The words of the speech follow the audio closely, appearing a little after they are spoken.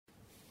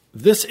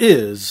This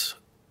is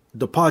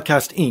the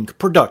Podcast Inc.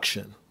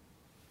 production.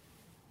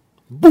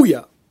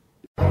 Booyah!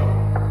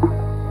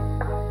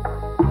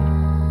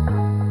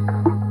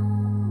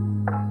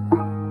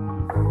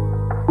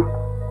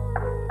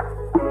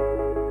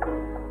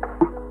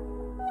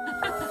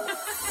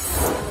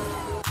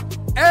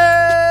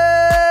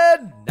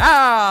 And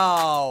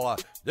now,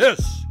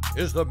 this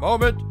is the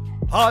moment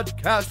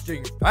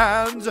podcasting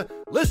fans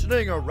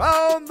listening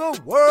around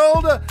the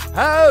world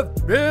have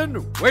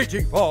been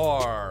waiting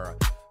for.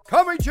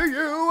 Coming to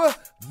you,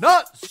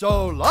 not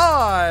so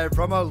live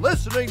from a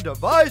listening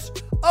device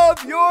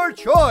of your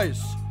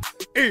choice.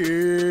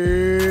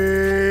 It's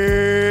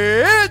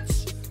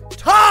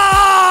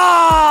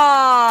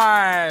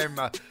time!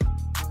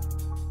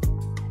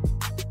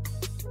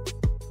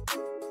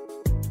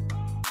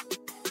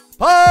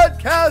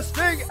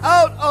 Podcasting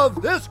out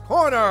of this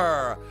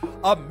corner,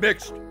 a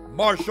mixed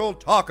martial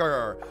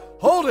talker,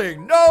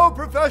 holding no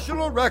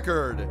professional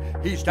record.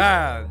 He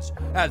stands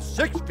at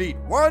 6 feet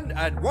 1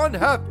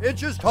 1/2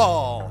 inches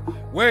tall,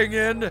 weighing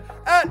in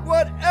at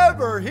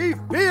whatever he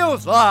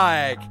feels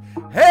like.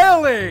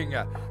 Hailing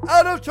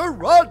out of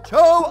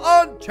Toronto,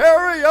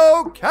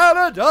 Ontario,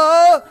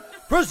 Canada,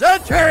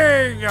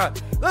 presenting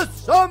the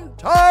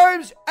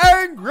sometimes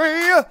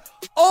angry,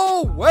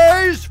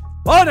 always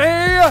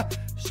funny,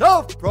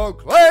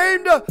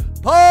 self-proclaimed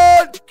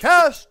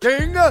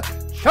podcasting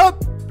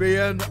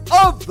champion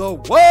of the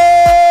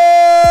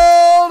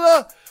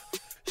world,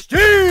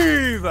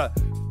 Steve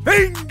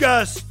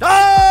Fingerstyles.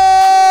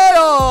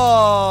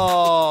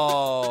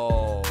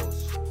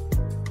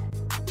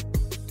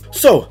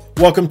 So,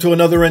 welcome to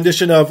another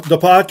rendition of the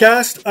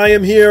podcast. I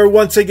am here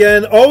once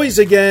again, always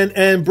again,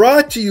 and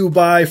brought to you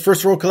by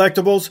First Row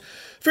Collectibles.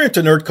 If you're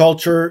into nerd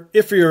culture,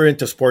 if you're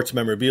into sports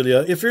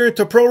memorabilia, if you're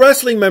into pro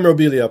wrestling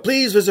memorabilia,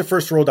 please visit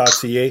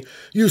firstrow.ca.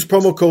 Use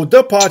promo code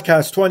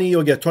THEPODCAST20.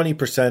 You'll get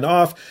 20%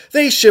 off.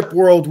 They ship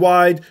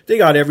worldwide. They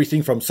got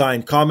everything from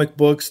signed comic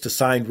books to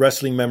signed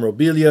wrestling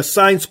memorabilia,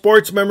 signed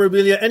sports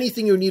memorabilia,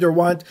 anything you need or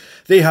want,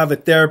 they have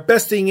it there.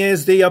 Best thing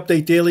is they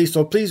update daily,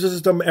 so please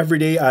visit them every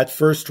day at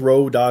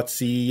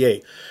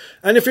firstrow.ca.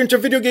 And if you're into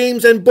video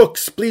games and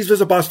books, please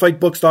visit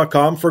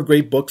bossfightbooks.com for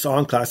great books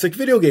on classic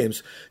video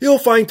games. You'll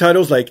find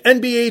titles like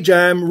NBA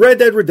Jam, Red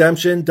Dead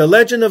Redemption, The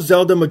Legend of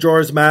Zelda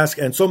Majora's Mask,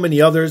 and so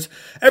many others.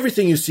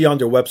 Everything you see on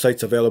their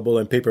website's available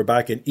in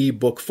paperback and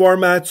ebook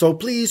format, so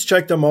please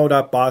check them out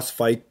at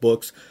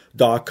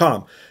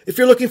bossfightbooks.com. If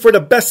you're looking for the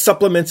best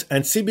supplements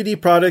and CBD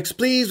products,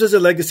 please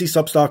visit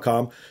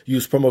legacysubs.com.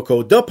 Use promo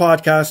code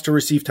THEPODCAST to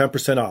receive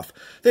 10% off.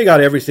 They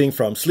got everything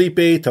from sleep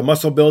aid to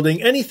muscle building,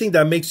 anything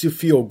that makes you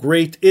feel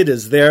great, it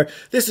is there.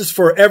 This is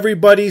for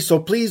everybody, so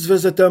please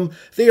visit them.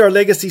 They are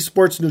Legacy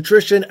Sports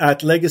Nutrition at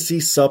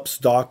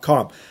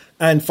legacysubs.com.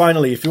 And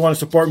finally, if you want to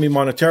support me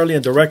monetarily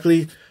and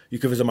directly, you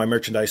can visit my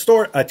merchandise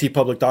store at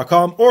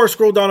tpublic.com or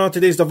scroll down on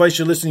today's device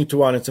you're listening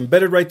to on. It's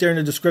embedded right there in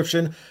the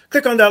description.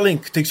 Click on that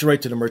link. It takes you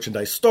right to the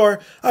merchandise store.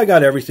 I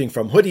got everything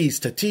from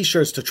hoodies to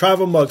t-shirts to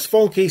travel mugs,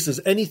 phone cases,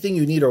 anything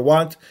you need or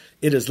want.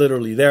 It is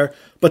literally there.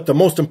 But the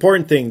most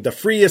important thing, the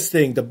freest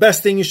thing, the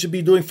best thing you should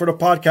be doing for the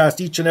podcast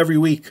each and every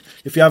week,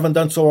 if you haven't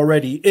done so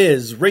already,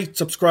 is rate,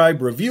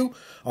 subscribe, review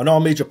on all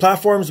major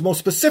platforms, most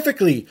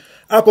specifically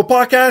Apple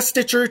Podcasts,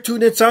 Stitcher,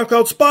 TuneIn,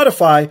 SoundCloud,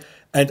 Spotify,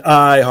 and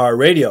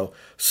iHeartRadio.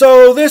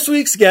 So this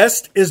week's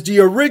guest is the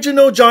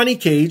original Johnny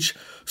Cage,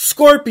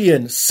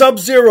 Scorpion,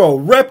 Sub-Zero,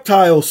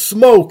 Reptile,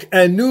 Smoke,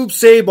 and Noob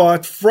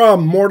Saibot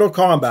from Mortal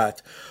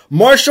Kombat.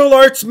 Martial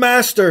arts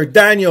master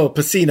Daniel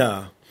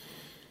Pesina.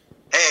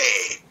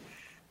 Hey,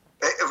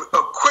 a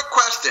quick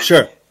question.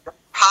 Sure.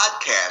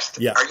 Podcast.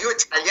 Yeah. Are you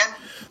Italian?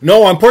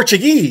 No, I'm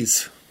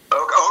Portuguese.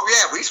 Oh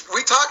yeah, we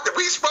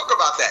spoke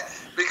about that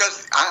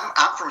because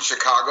I'm from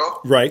Chicago.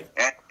 Right.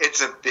 And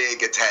it's a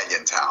big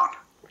Italian town.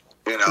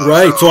 You know.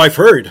 Right. So I've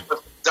heard.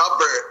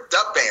 Dub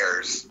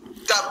Bears,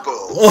 Dub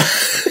Bulls, Dub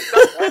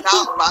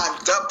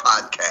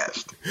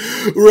Podcast.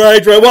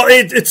 Right. Well,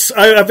 it's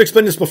I've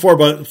explained this before,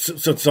 but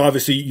since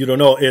obviously you don't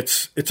know,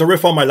 it's a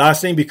riff on my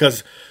last name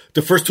because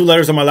the first two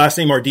letters of my last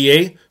name are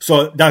DA,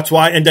 so that's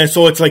why. And then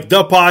so it's like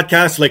the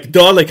podcast, like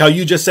duh, like how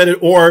you just said it,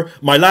 or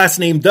my last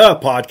name, the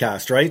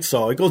podcast, right?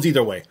 So it goes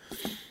either way.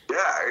 Yeah,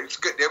 it's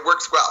good. It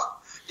works well.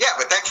 Yeah,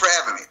 but thanks for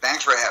having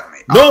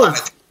me. No.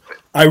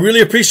 I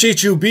really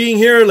appreciate you being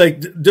here.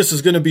 Like, this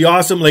is going to be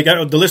awesome. Like,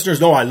 the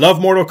listeners know I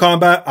love Mortal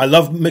Kombat. I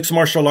love mixed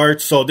martial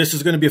arts. So this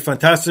is going to be a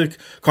fantastic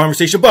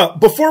conversation. But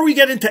before we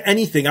get into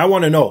anything, I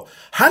want to know,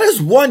 how does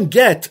one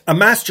get a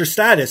master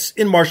status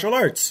in martial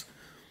arts?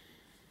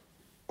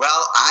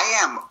 Well,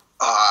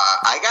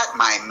 I got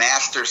my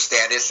master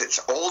status. It's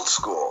old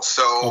school.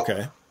 So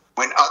okay.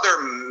 When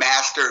other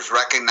masters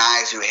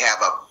recognize you have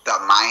the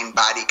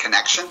mind-body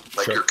connection,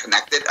 like sure. You're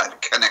connected,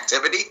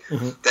 connectivity,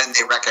 then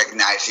they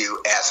recognize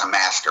you as a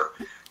master.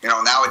 You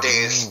know,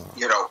 nowadays,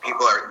 you know,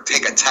 people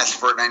take a test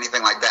for it and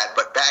anything like that.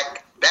 But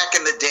back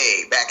in the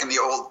day, back in the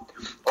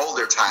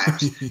older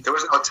times, there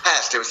was no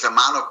test. It was the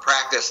amount of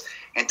practice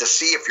and to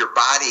see if your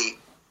body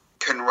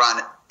can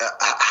run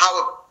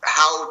how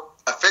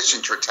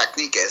efficient your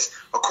technique is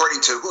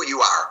according to who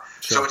you are.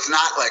 Sure. So it's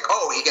not like,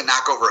 oh, he can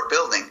knock over a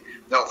building.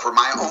 No, for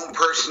my own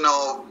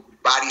personal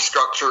body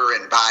structure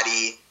and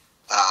body,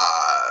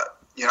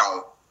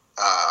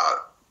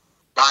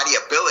 body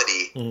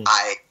ability,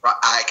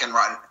 I can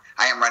run.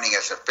 I am running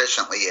as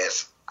efficiently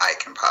as I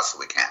can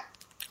possibly can.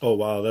 Oh,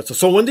 wow.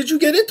 So when did you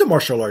get into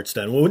martial arts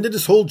then? When did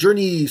this whole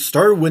journey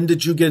start? When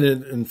did you get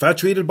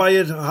infatuated by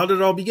it? How did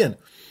it all begin?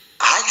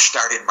 I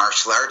started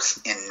martial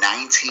arts in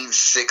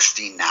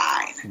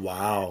 1969.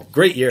 Wow.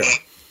 Great year.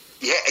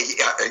 Yeah.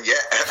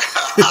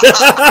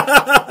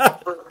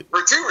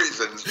 for two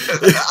reasons,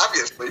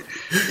 obviously.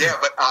 Yeah,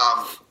 but,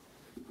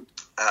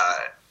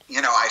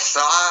 I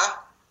saw,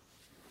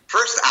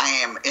 first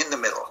I am in the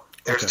middle.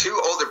 There's two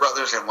older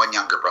brothers and one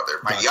younger brother.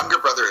 My younger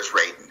brother is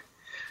Raiden.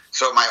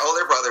 So my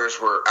older brothers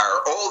are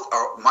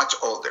much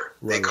older.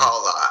 Right.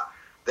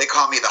 They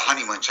call me the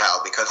honeymoon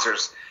child because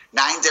there's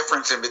 9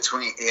 difference in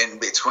between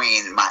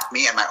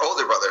me and my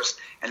older brothers,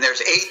 and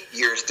there's 8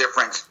 years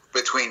difference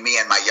between me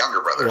and my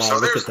younger brother. Wow,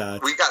 so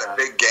we got a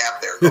big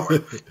gap there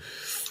going.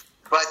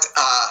 But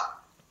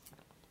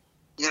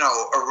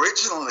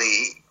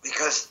originally,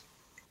 because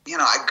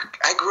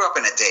I grew up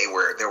in a day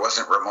where there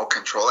wasn't remote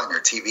control on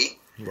your TV.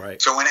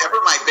 Right. So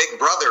whenever my big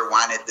brother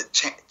wanted the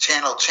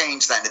channel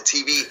changed on the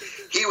TV,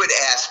 he would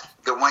ask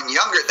the one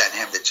younger than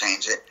him to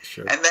change it.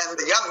 Sure. And then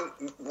the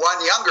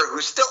one younger,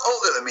 who's still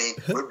older than me,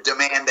 would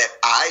demand that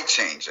I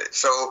change it.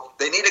 So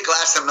they need a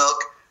glass of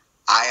milk.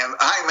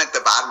 I'm at the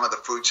bottom of the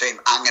food chain.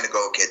 I'm going to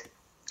go get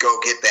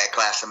that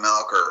glass of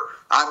milk, or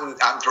I'm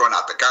throwing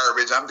out the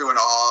garbage. I'm doing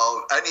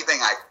all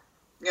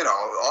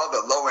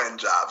the low end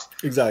jobs.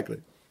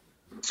 Exactly.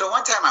 So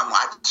one time I'm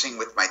watching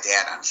with my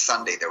dad on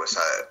Sunday. There was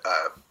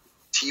a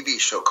TV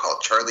show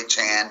called Charlie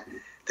Chan,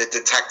 the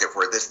detective,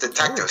 where this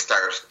detective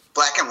stars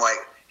black and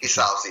white. He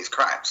solves these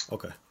crimes.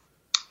 Okay.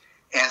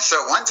 And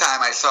so one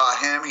time I saw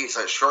him. He's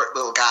a short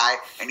little guy,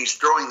 and he's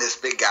throwing this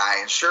big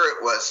guy. And sure,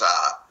 it was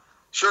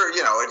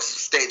it's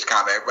stage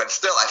combat, but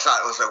still, I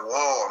thought it was like,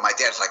 whoa. And my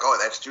dad's like, oh,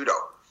 that's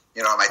judo.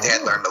 My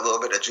dad learned a little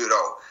bit of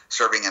judo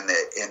serving in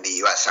the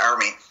U.S.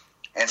 Army.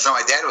 And so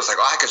my dad was like,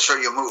 oh, I could show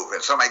you a move.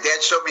 And so my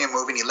dad showed me a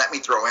move, and he let me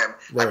throw him.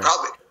 Right.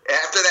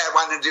 After that, I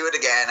wanted to do it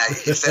again.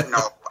 He said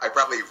no. I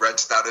probably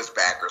wrenched out his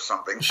back or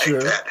something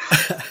like that.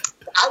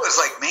 I was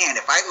like, man,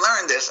 if I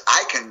learn this,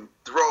 I can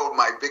throw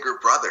my bigger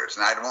brothers,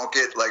 and I won't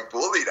get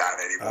bullied on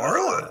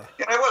anymore.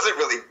 It wasn't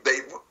really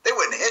they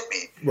wouldn't hit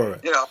me. Right.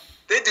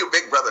 They do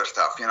big brother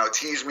stuff.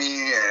 Tease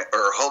me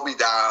or hold me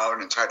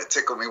down and try to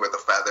tickle me with a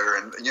feather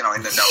and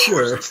in the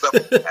nose and stuff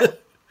like that.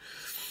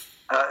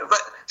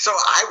 But so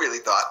I really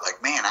thought,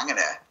 man, I'm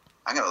gonna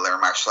learn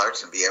martial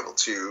arts and be able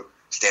to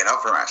stand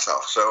up for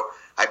myself. So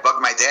I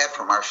bugged my dad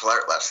for martial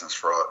art lessons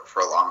for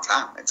a long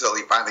time until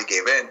he finally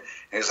gave in. And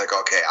he was like,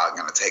 okay, I'm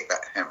going to take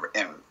him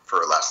in for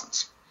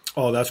lessons.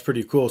 Oh, that's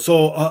pretty cool.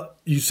 So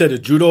you said a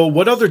judo.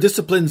 What other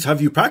disciplines have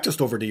you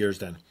practiced over the years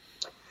then?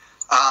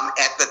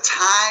 At the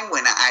time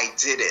when I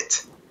did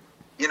it,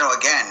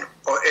 again,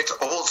 it's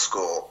old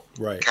school.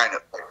 Right. Kind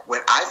of.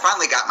 When I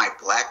finally got my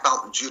black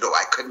belt in judo,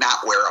 I could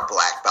not wear a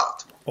black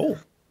belt. Oh.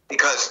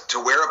 Because to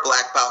wear a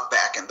black belt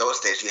back in those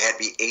days, you had to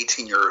be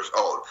 18 years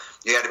old.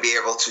 You had to be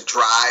able to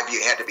drive.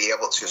 You had to be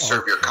able to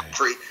serve your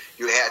country.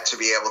 You had to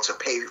be able to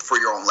pay for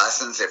your own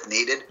lessons if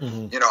needed.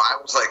 Mm-hmm. I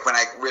was like, when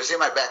I received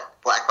my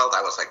black belt,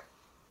 I was like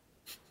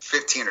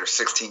 15 or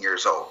 16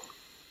 years old.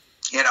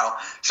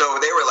 So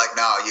they were like,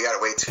 no, you got to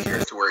wait 2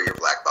 years to wear your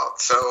black belt.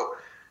 So,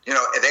 there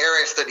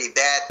I studied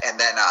that. And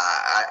then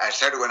I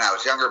started when I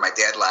was younger. My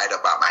dad lied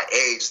about my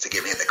age to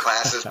get me into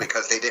classes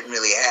because they didn't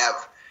really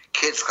have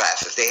kids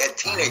classes. They had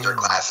teenager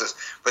classes,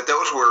 but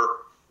those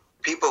were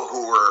people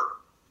who were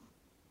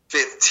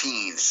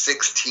 15,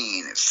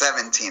 16,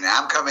 17. And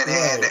I'm coming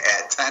in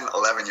at 10,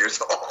 11 years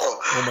old.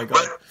 Oh my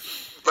God.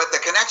 But the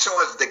connection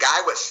was the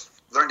guy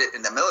learned it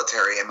in the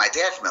military, and my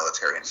dad's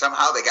military, and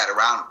somehow they got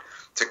around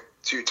to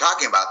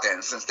talking about that.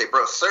 And since they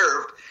both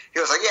served, he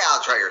was like, yeah,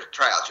 I'll try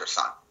out your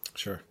son.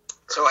 Sure.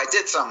 So I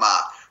did some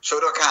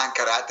Shotokan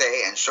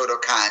karate and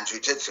Shotokan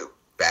jiu-jitsu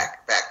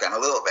back then a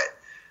little bit.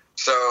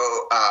 So,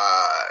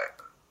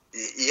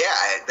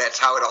 that's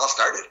how it all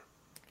started.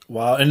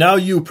 Wow. And now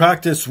you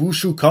practice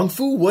Wushu Kung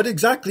Fu? What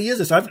exactly is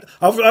this?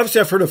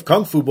 Obviously I've heard of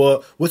Kung Fu,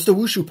 but what's the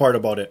Wushu part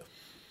about it?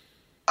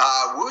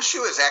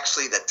 Wushu is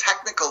actually the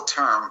technical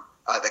term,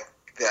 the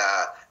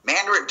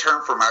Mandarin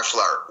term for martial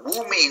art.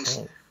 Wu means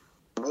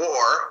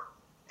war,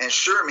 and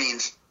Shu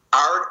means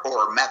art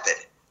or method.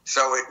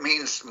 So it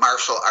means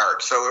martial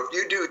art. So if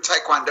you do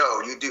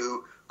Taekwondo, you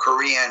do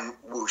Korean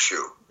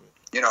Wushu.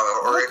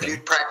 If you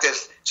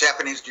practice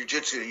Japanese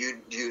Jiu-Jitsu,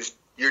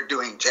 you're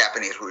doing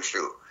Japanese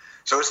Wushu.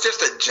 So it's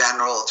just a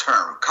general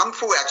term. Kung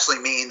Fu actually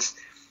means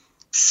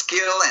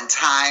skill and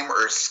time,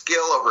 or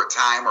skill over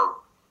time,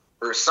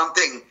 or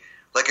something.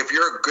 Like if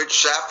you're a good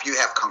chef, you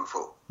have Kung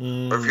Fu.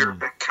 Or if you're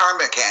a car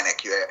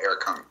mechanic, you have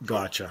Kung Fu.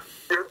 Gotcha.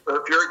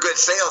 Or if you're a good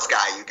sales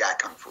guy, you got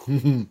Kung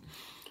Fu.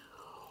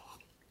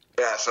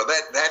 Yeah, so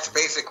that's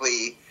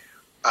basically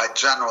a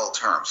general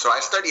term. So I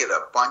studied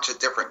a bunch of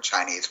different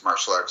Chinese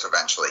martial arts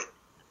eventually.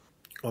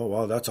 Oh,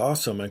 wow, that's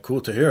awesome and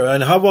cool to hear.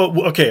 And how about,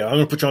 okay, I'm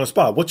going to put you on the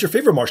spot. What's your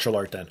favorite martial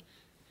art then?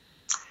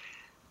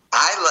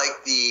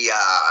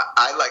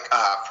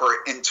 For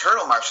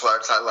internal martial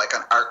arts, I like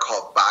an art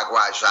called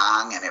Bagua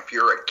Zhang. And if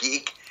you're a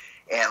geek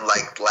and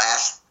like the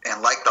Last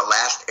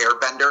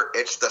Airbender,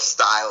 it's the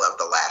style of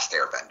the Last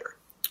Airbender.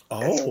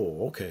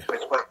 Oh, okay.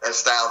 It's what the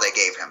style they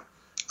gave him.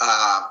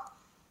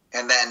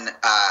 And then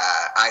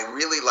I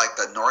really like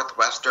the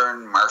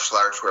Northwestern martial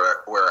arts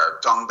where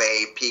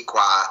Dongbei,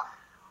 Piqua,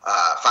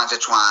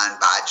 Fanzichuan,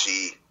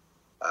 Baji.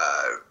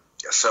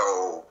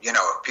 So,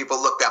 if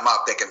people look them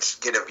up, they can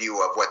get a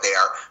view of what they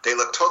are.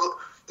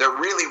 They're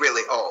really,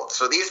 really old.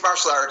 So these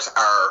martial arts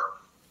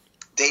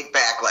date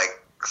back, like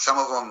some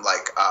of them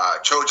like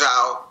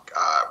Chojiao,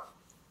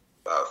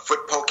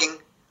 foot poking,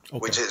 okay.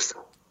 which is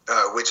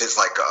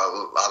like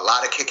a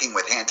lot of kicking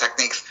with hand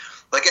techniques.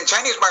 Like in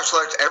Chinese martial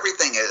arts,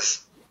 everything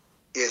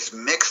is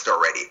mixed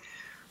already.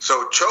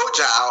 So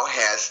Chojiao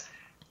has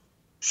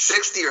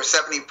 60 or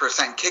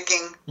 70%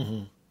 kicking,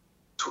 mm-hmm.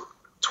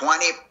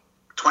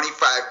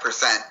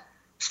 25%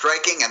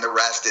 striking, and the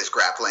rest is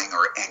grappling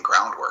and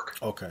groundwork.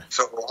 Okay.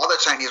 So all the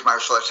Chinese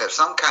martial arts have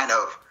some kind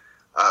of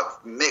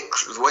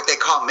mix, what they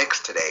call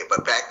mix today.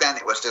 But back then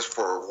it was just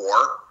for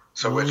war.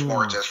 So it's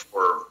more just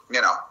for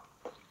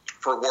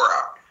war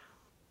art.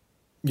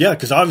 Yeah,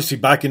 because obviously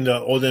back in the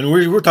old, and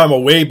we're talking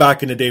about way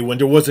back in the day when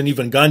there wasn't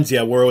even guns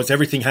yet, where it was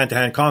everything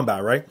hand-to-hand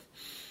combat, right?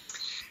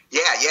 Yeah,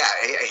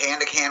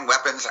 hand-to-hand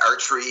weapons,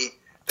 archery,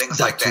 things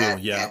like that.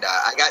 Too, yeah. And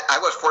I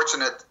was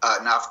fortunate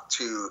enough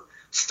to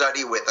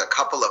study with a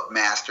couple of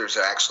masters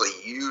who actually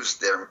used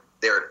their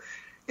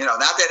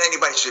not that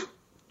anybody should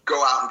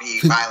go out and be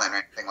violent or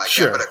anything like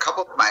sure. that, but a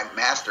couple of my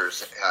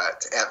masters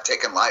have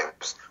taken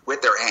lives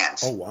with their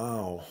hands. Oh,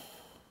 wow.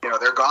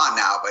 They're gone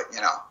now, but,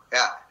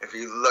 if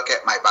you look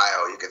at my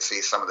bio, you can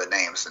see some of the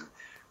names. And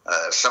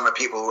some of the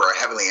people who are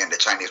heavily into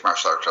Chinese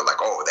martial arts are like,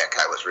 oh, that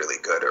guy was really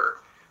good, or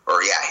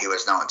he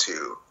was known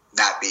to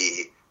not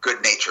be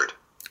good-natured.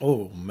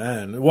 Oh,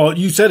 man. Well,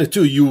 you said it,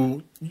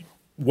 too.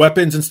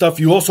 Weapons and stuff.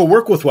 You also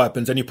work with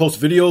weapons, and you post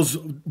videos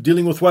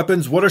dealing with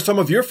weapons. What are some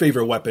of your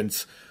favorite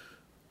weapons?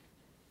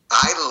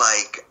 I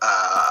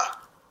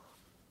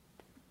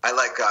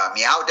like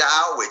Miao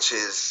Dao, which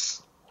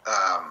is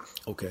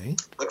okay.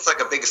 Looks like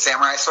a big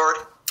samurai sword.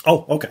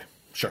 Oh, okay,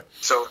 sure.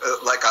 So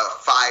like a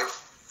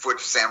 5-foot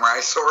samurai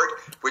sword,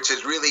 which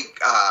is really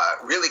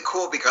really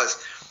cool because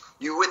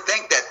you would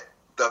think that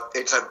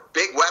it's a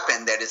big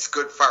weapon that is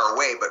good far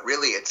away, but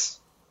really its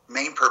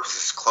main purpose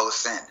is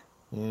close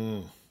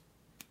in.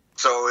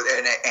 So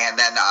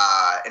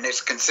and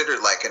it's considered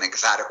like an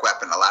exotic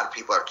weapon. A lot of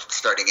people are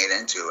starting it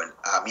into, and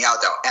Miao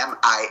Dao,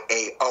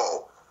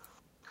 Miao.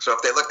 So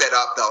if they look that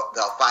up,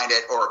 they'll find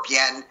it. Or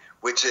Bian,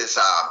 which is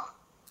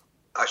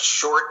a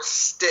short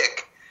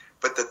stick.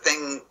 But the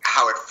thing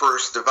how it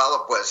first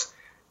developed was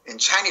in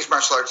Chinese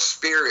martial arts,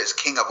 spear is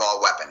king of all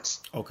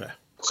weapons. Okay.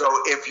 So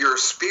if your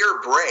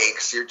spear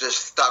breaks, you're just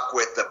stuck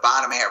with the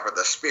bottom half of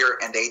the spear,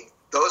 and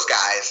those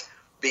guys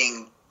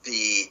being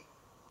the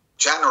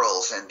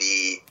generals and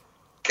the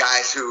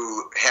guys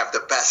who have the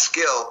best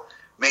skill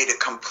made a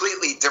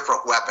completely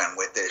different weapon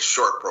with this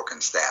short broken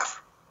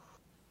staff.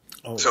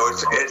 Oh, so wow.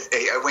 it's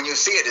when you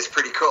see it, it's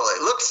pretty cool.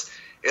 It looks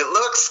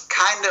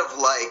kind of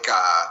like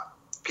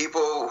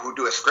people who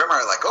do eskrima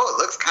are like, oh,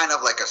 it looks kind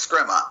of like a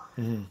eskrima,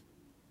 mm-hmm.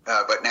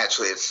 But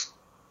naturally it's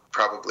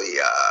probably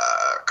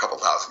a couple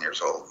thousand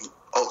years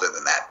older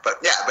than that. But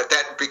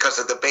that because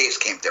of the base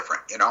came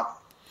different,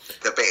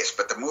 the base.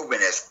 But the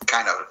movement is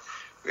kind of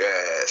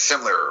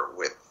similar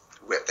with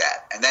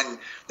that. And then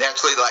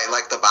naturally,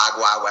 like the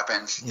Bagua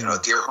weapons,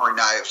 deer horn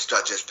knives,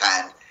 judge's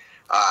pen.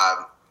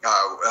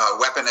 A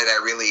weapon that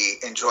I really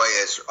enjoy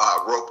is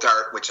rope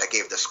dart, which I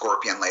gave the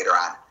Scorpion later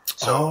on.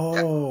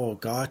 So,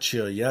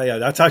 gotcha. Yeah,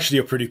 that's actually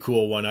a pretty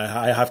cool one.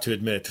 I have to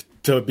admit,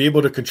 to be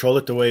able to control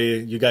it the way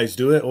you guys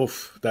do it,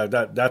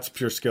 that's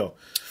pure skill.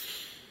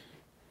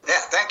 Yeah,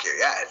 thank you.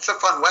 Yeah, it's a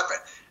fun weapon.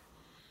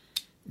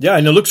 Yeah,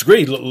 and it looks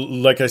great,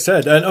 like I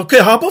said. And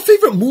okay, how about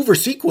favorite move or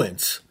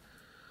sequence?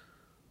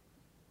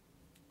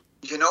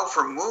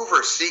 For move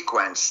or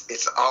sequence,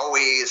 it's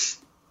always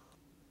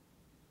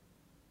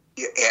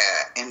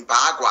in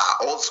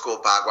Bagua, old school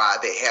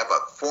Bagua, they have a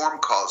form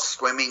called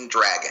Swimming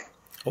Dragon.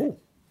 Oh.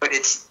 But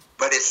it's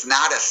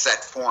not a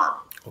set form.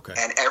 Okay.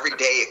 And every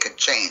day it can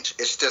change.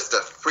 It's just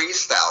a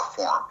freestyle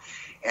form.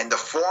 And the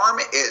form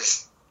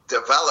is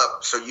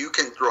developed so you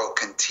can throw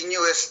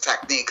continuous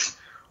techniques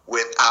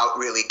without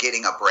really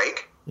getting a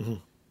break. Mm-hmm.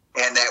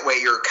 And that way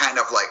you're kind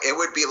of like, it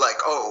would be like,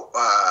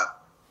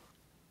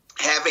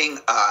 having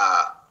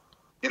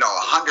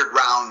 100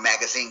 round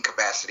magazine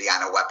capacity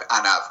on a weapon,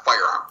 on a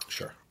firearm.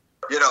 Sure.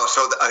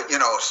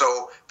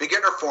 So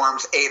beginner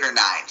forms 8 or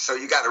 9. So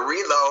you got to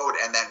reload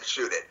and then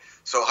shoot it.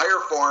 So higher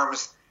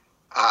forms,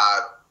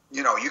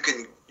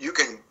 you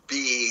can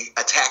be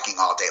attacking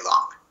all day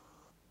long.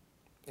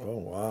 Oh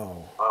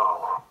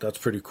wow, that's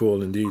pretty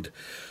cool indeed.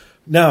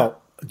 Now,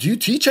 do you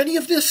teach any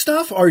of this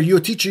stuff? Are you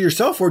a teacher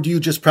yourself, or do you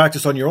just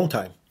practice on your own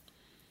time?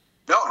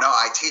 No,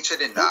 I teach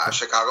it in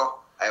Chicago.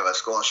 I have a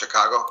school in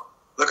Chicago.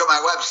 look at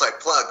my website,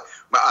 plug.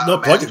 No,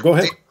 plug it. Go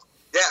ahead.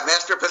 Yeah,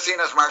 Master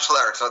Pesina's Martial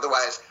Arts.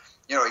 Otherwise,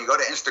 you go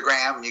to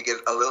Instagram, you get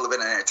a little bit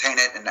of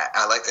entertainment, and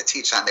I like to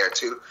teach on there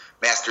too.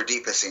 Master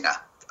D Pesina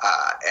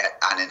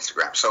on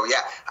Instagram. So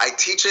yeah, I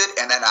teach it,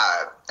 and then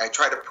I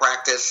try to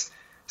practice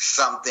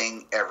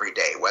something every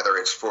day, whether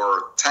it's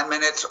for 10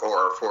 minutes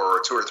or for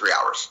 2 or 3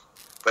 hours.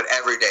 But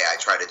every day I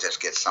try to just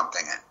get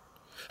something in.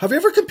 Have you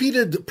ever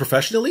competed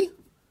professionally?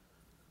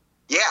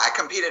 Yeah, I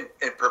competed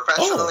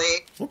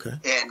professionally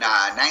in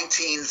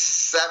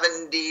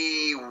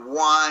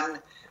 1971.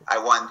 I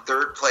won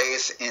 3rd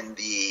place in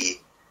the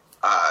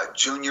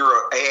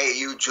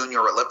AAU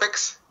Junior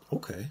Olympics.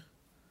 Okay.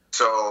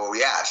 So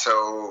yeah,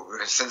 so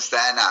since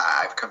then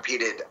I've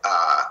competed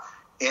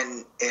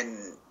in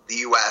the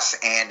U.S.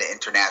 and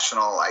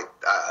international. I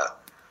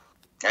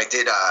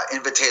did an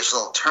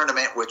invitational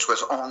tournament, which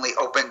was only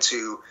open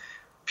to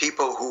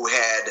people who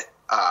had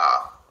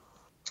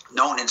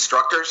known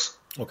instructors.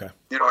 Okay.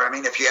 You know what I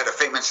mean? If you had a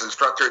famous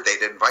instructor,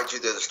 they'd invite you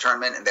to this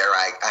tournament, and there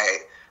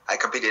I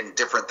competed in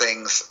different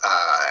things.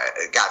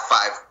 Got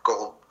 5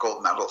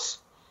 gold medals,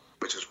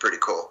 which was pretty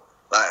cool.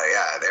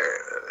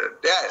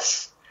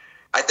 Yes.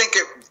 I think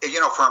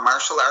for a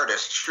martial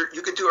artist, sure,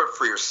 you could do it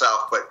for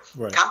yourself, but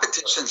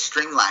competition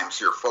streamlines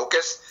your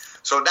focus.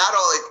 So not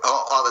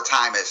all the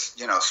time is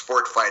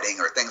sport fighting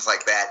or things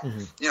like that.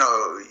 Mm-hmm.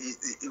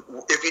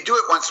 If you do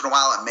it once in a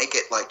while and make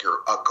it like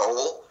a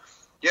goal,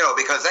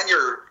 because then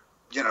you're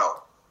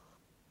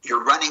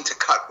running to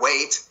cut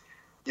weight.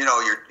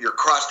 You're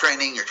cross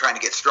training. You're trying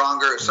to get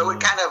stronger. So it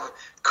kind of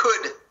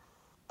could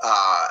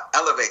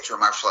elevate your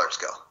martial arts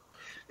skill.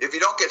 If you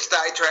don't get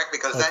sidetracked,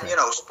 because then,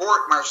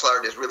 sport martial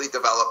art is really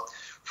developed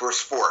for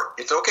sport.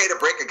 It's okay to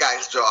break a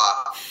guy's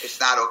jaw. It's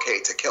not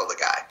okay to kill the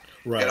guy.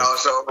 Right.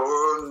 So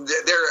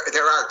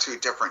there are 2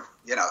 different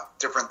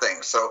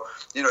things. So,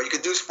 you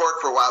can do sport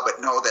for a while, but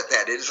know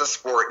that is a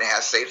sport and it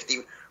has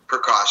safety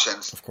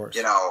precautions. Of course.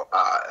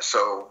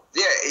 So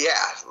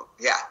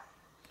yeah.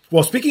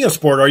 Well, speaking of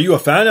sport, are you a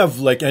fan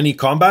of like any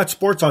combat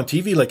sports on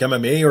TV, like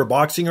MMA or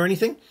boxing or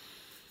anything?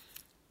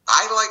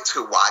 I like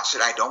to watch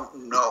it. I don't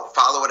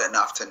follow it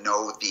enough to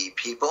know the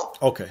people.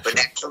 Okay. But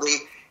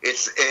naturally,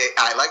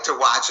 I like to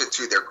watch it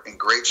too. They're in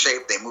great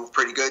shape. They move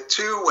pretty good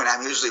too. When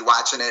I'm usually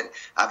watching it,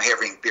 I'm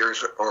having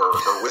beers or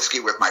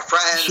whiskey with my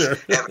friends. Sure.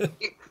 Having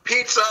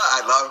pizza.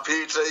 I love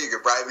pizza. You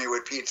can bribe me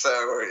with pizza,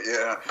 or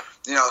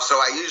So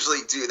I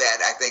usually do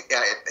that. I think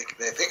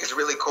it's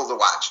really cool to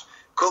watch.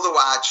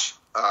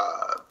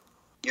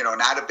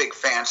 Not a big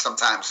fan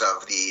sometimes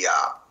of the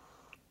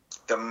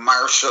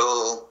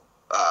martial.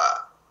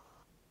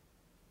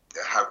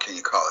 How can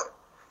you call it?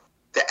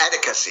 The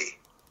etiquette,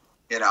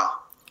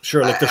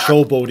 Sure, like the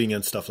showboating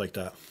and stuff like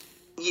that.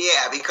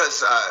 Yeah,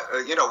 because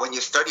when you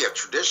study a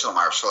traditional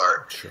martial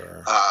art,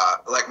 sure.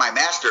 Like my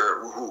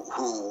master,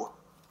 who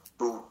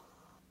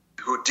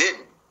did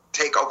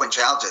take open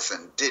challenges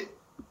and did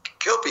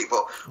kill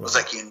people, was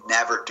like, you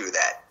never do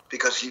that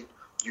because you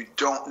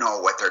don't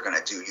know what they're going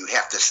to do. You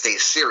have to stay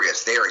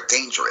serious. They are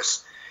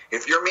dangerous.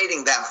 If you're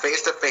meeting them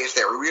face to face,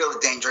 they're really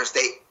dangerous.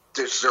 They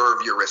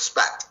deserve your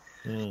respect.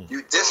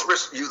 You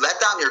let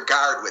down your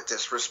guard with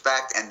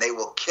disrespect, and they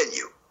will kill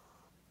you.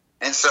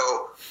 And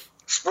so,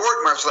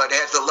 sport martial art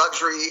has the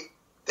luxury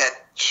that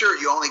sure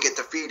you only get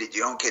defeated,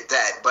 you don't get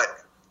dead.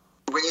 But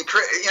when you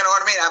know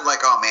what I mean? I'm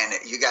like, oh man,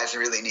 you guys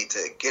really need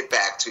to get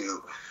back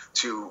to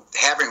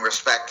having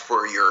respect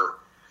for your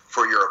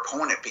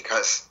opponent,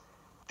 because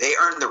they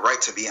earn the right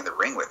to be in the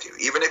ring with you,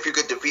 even if you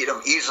could defeat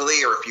them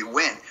easily or if you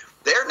win.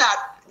 They're not,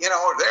 they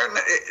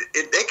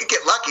could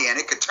get lucky and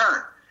it could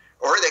turn.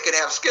 Or they can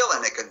have skill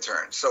and it can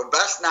turn. So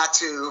best not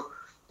to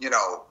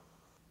go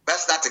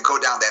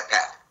down that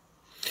path.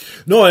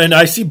 No, and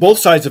I see both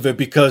sides of it,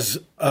 because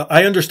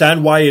I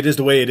understand why it is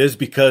the way it is,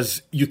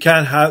 because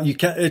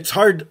it's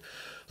hard.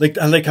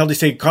 Like how they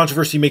say,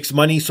 controversy makes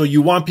money. So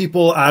you want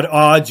people at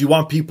odds. You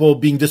want people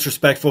being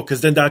disrespectful, because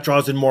then that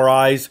draws in more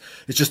eyes.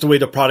 It's just the way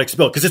the product's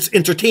built, because it's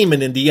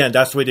entertainment in the end.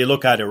 That's the way they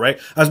look at it, right?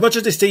 As much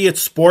as they say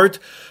it's sport,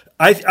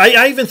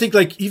 I even think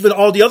like even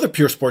all the other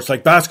pure sports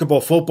like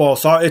basketball, football,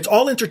 soccer, it's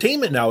all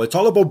entertainment now. It's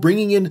all about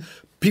bringing in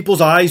people's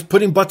eyes,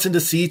 putting butts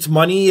into seats,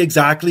 money,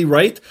 exactly,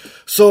 right?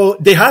 So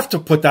they have to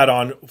put that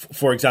on,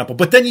 for example.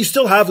 But then you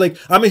still have like,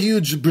 I'm a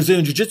huge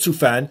Brazilian Jiu-Jitsu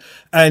fan,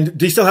 and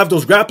they still have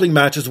those grappling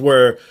matches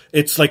where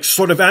it's like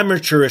sort of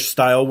amateurish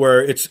style,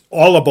 where it's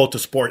all about the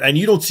sport, and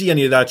you don't see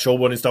any of that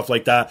showboating and stuff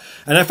like that.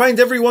 And I find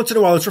every once in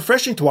a while it's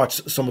refreshing to watch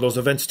some of those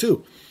events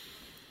too.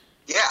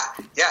 Yeah,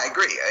 I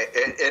agree.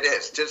 It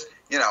is just,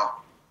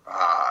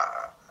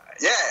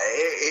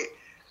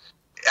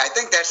 I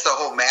think that's the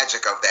whole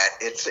magic of that.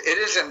 It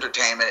is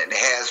entertainment, and it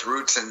has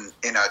roots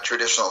in a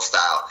traditional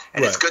style,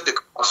 and It's good to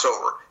cross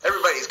over.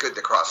 Everybody's good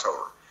to cross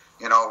over,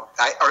 or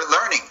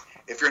learning.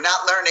 If you're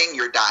not learning,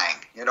 you're dying.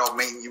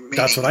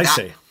 That's what I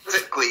say.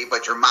 Physically,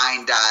 but your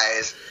mind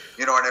dies.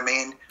 You know what I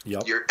mean?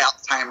 Yep. Your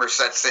Alzheimer's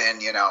sets in.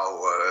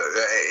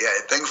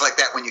 Things like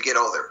that when you get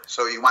older.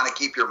 So you want to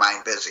keep your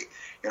mind busy.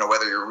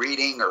 Whether you're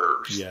reading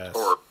or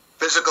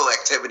physical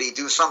activity,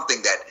 do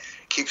something that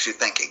keeps you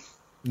thinking.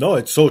 No,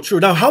 it's so true.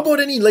 Now, how about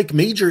any like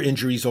major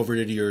injuries over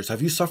the years?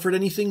 Have you suffered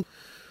anything?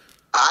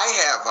 I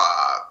have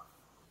a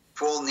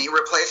full knee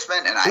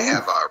replacement, and I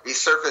have a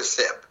resurfaced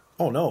hip.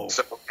 Oh no!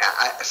 So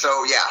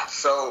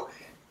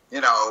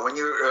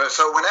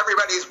when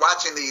everybody's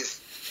watching these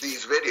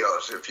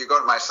videos, if you go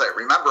to my site,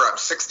 remember I'm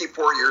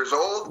 64 years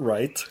old,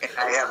 right? And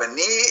I have a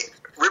knee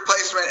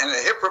replacement and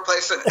a hip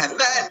replacement, and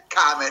then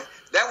comment.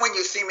 Then when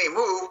you see me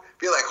move,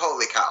 be like,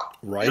 "Holy cow!"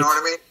 Right? You know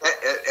what I mean?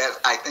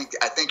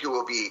 I think you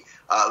will be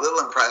a little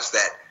impressed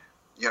that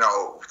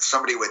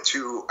somebody with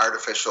two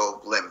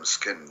artificial limbs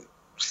can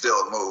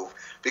still move,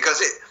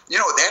 because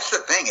that's the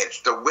thing.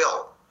 It's the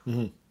will.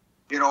 Mm-hmm.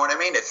 You know what I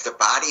mean? It's the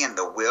body and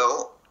the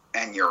will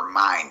and your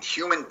mind.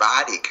 Human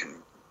body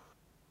can,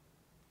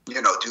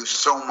 do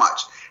so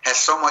much, has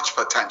so much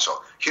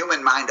potential.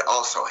 Human mind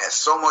also has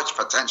so much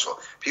potential.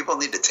 People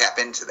need to tap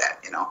into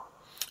that,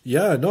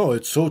 Yeah, no,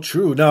 it's so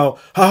true. Now,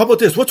 how about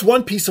this? What's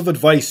one piece of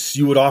advice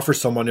you would offer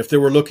someone if they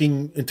were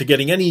looking into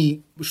getting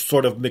any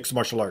sort of mixed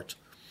martial arts?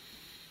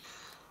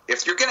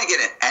 If you're going to get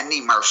in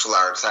any martial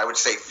arts, I would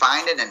say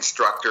find an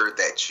instructor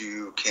that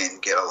you can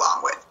get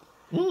along with.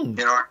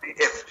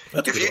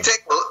 If you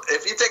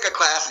take a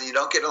class and you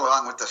don't get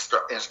along with the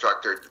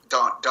instructor,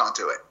 don't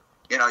do it.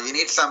 You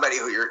need somebody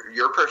who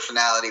your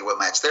personality will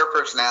match their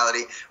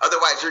personality.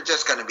 Otherwise, you're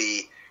going to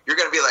be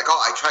like,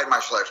 oh, I tried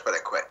martial arts, but I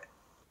quit.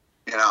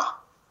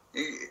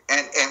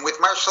 And with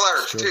martial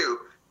arts too,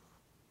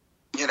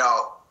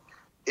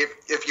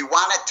 if you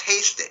want to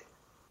taste it,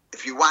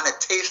 if you want to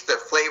taste the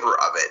flavor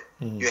of it,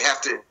 you have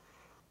to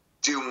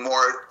do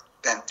more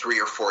than 3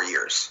 or 4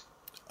 years.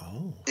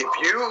 Oh.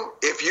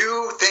 If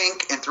you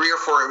think in 3 or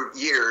 4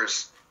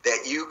 years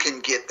that you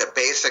can get the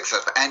basics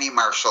of any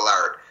martial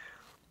art,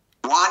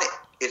 one,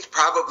 it's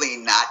probably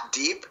not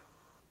deep.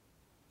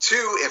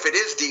 Two, if it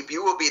is deep,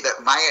 you will be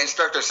my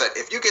instructor said,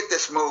 if you get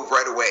this move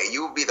right away,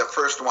 you will be the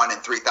first one in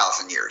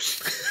 3,000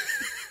 years.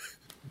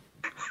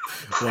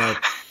 Wow.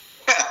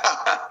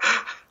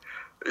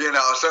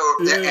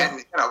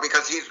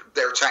 Because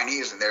they're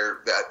Chinese and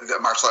the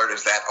martial art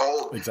is that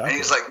old. Exactly. And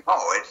he's like,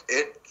 no,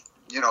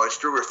 it's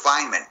through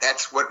refinement.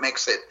 That's what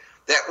makes it,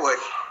 what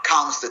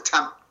calms the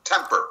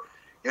temper.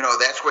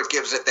 That's what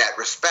gives it that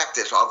respect,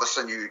 is all of a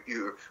sudden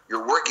you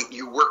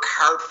work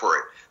hard for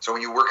it. So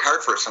when you work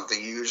hard for something,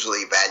 you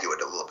usually value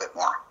it a little bit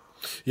more.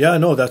 Yeah,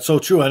 no, that's so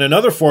true. And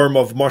another form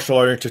of martial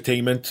art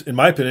entertainment, in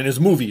my opinion, is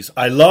movies.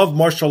 I love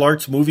martial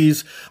arts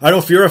movies. I don't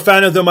know if you're a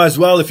fan of them as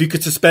well, if you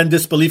could suspend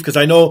disbelief, because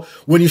I know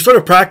when you sort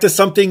of practice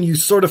something, you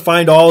sort of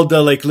find all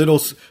the like little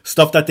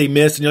stuff that they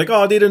miss, and you're like,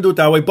 oh, they didn't do it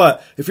that way.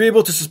 But if you're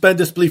able to suspend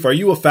disbelief, are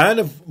you a fan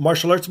of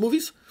martial arts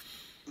movies?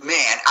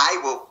 Man, I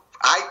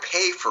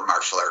pay for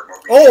martial art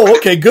movies. Oh,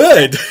 okay,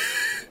 good.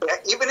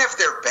 Even if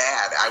they're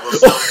bad, I will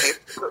still pay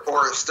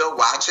or still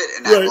watch it,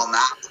 and right. I will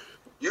not.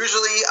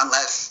 Usually,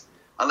 unless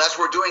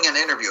we're doing an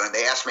interview and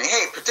they ask me,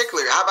 hey,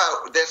 particularly, how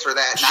about this or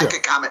that? And sure. I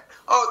could comment,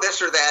 oh,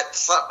 this or that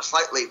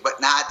slightly,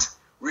 but not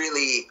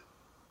really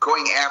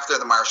going after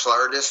the martial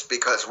artist,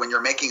 because when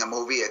you're making a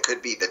movie, it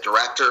could be the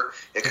director,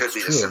 it could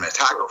be the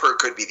cinematographer, it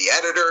could be the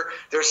editor.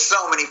 There's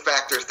so many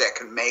factors that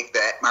can make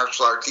that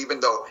martial arts, even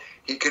though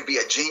he could be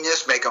a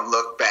genius, make him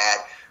look bad.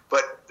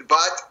 But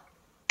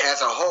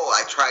as a whole,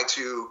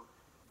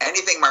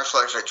 anything martial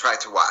arts I try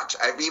to watch.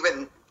 I've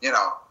even,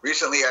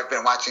 recently I've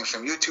been watching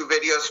some YouTube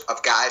videos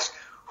of guys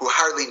who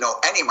hardly know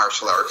any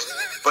martial arts,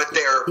 but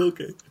they're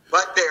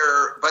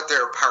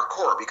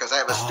parkour, because I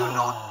have a student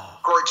on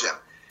parkour gym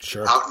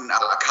out in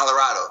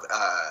Colorado,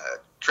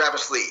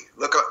 Travis Lee.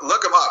 Look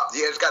him up.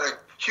 He's got a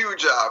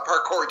huge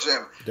parkour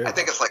gym. I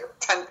think it's like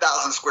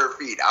 10,000 square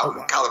feet out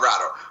in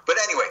Colorado. But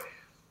anyway,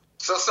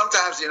 so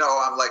sometimes,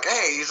 I'm like,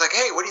 hey, he's like,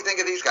 hey, what do you think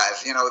of these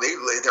guys? Their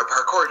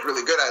parkour is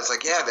really good. I was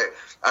like, yeah,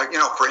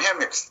 for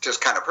him, it's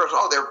just kind of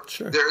personal. Oh, they're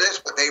this,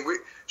 but they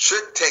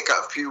should take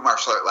a few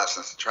martial art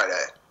lessons to try to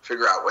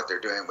figure out what they're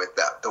doing with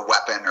the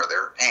weapon or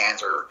their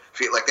hands or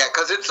feet like that,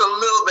 because it's a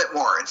little bit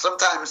more. And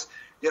sometimes,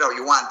 you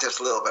want just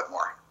a little bit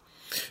more.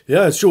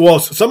 Yeah, it's true. Well,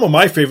 some of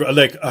my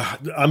favorite,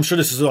 I'm sure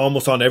this is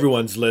almost on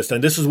everyone's list,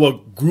 and this is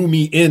what grew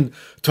me in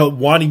to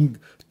wanting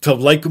to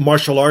like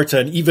martial arts,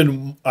 and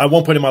even at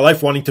one point in my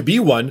life wanting to be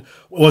one,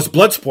 was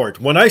Bloodsport.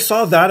 When I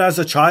saw that as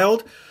a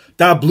child,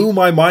 that blew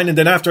my mind. And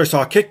then after I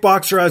saw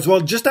Kickboxer as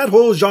well, just that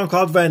whole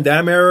Jean-Claude Van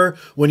Damme era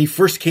when he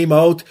first came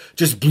out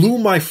just blew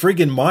my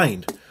friggin'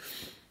 mind.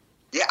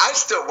 Yeah, I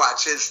still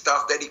watch his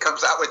stuff that he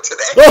comes out with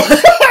today.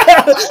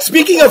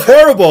 Speaking of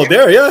horrible,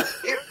 they're really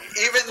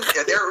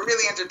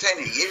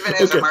entertaining. Even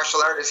as a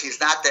martial artist, he's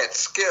not that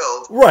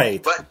skilled.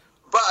 Right. But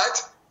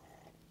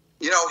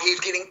he's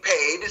getting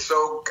paid,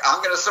 so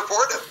I'm going to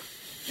support him.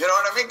 You know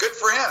what I mean? Good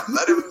for him.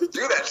 Let him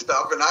do that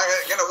stuff, and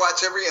I'm going to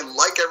watch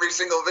every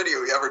single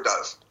video he ever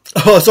does.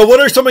 Oh, so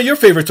what are some of your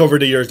favorites over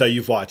the years that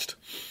you've watched?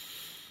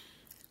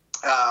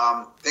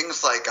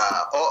 Things like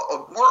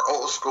more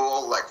old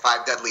school, like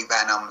Five Deadly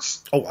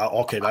Venoms. Oh, wow.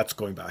 Okay, that's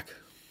going back.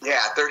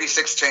 Yeah,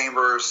 36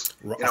 Chambers.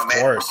 Of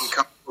course.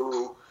 Kung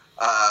Fu.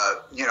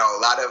 A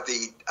lot of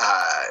the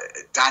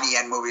Donnie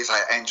Yen movies.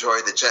 I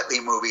enjoy the Jet Li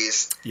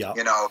movies. Yeah.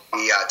 The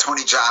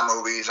Tony Jaa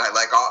movies. I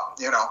like all.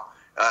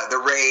 The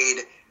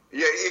Raid.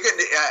 You can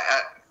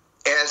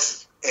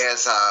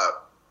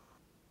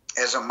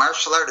as a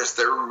martial artist,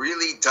 they're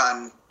really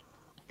done.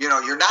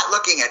 You're not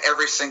looking at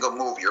every single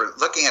move. You're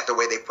looking at the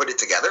way they put it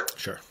together.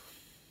 Sure.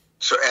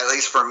 So at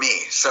least for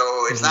me.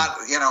 So it's not,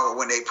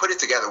 when they put it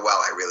together well,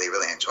 I really,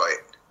 really enjoy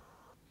it.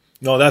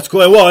 No, that's cool.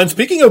 Well, and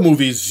speaking of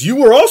movies, you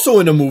were also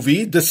in a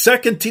movie, the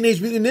second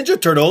Teenage Mutant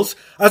Ninja Turtles,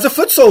 as a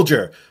foot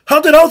soldier.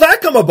 How did all that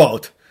come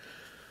about?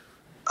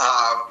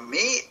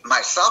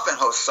 Myself and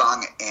Ho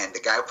Sung and the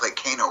guy who played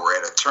Kano were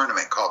at a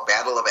tournament called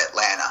Battle of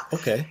Atlanta.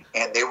 Okay.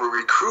 And they were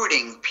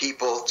recruiting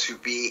people to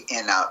be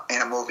in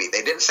a movie.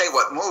 They didn't say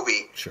what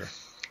movie. Sure.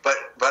 But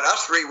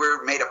us three, we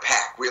made a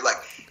pact. We're like,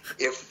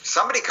 if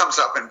somebody comes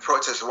up and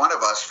approaches one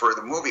of us for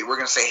the movie, we're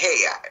going to say,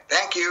 hey,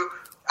 thank you.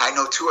 I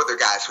know two other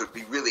guys who would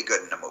be really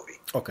good in the movie.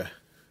 Okay.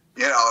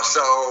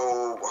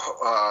 So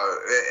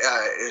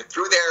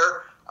through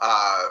there,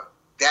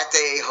 that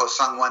day, Ho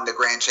Sung won the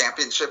grand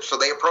championship, so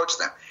they approached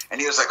them. And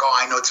he was like,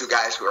 I know two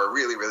guys who are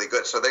really, really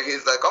good. So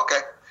he's like,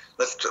 okay,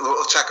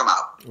 we'll check them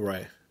out.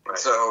 Right.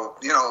 So,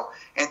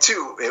 and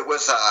two, it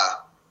was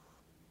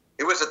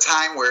a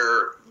time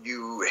where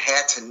you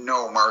had to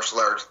know martial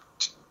arts,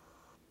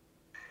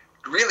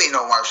 really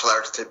know martial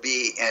arts to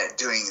be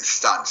doing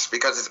stunts,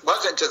 because it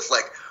wasn't just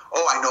like,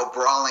 I know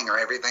brawling or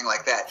everything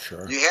like that.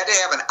 Sure. You had to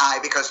have an eye,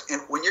 because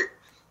when you're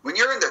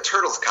in the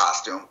Turtles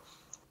costume,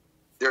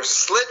 there's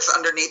slits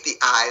underneath the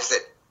eyes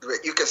that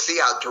you can see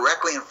out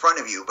directly in front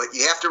of you, but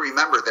you have to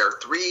remember they're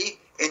 3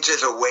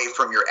 inches away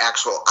from your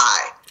actual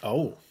eye.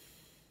 Oh.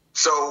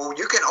 So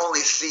you can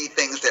only see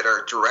things that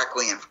are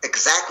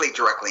exactly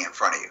directly in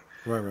front of you.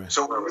 Right.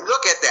 So when we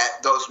look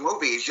at those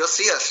movies, you'll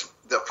see us,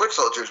 the foot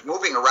soldiers,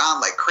 moving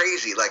around like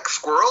crazy, like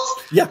squirrels.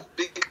 Yeah.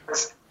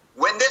 Because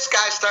when this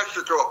guy starts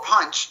to throw a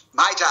punch,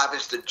 my job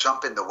is to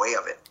jump in the way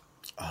of it.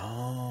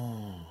 Oh.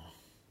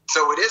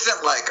 So it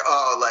isn't like,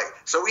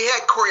 so we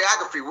had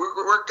choreography. We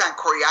worked on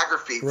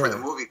choreography for the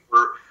movie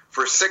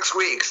for 6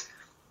 weeks.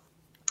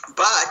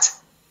 But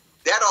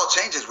that all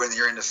changes when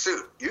you're in the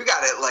suit. You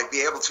got to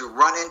be able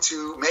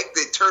to make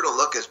the turtle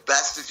look as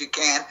best as you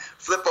can,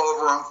 flip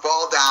over him,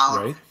 fall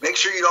down, make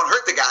sure you don't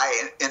hurt the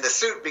guy in the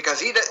suit,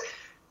 because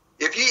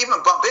if you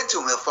even bump into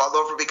him, he'll fall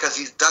over because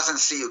he doesn't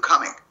see you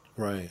coming.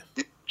 Right.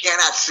 He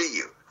cannot see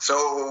you.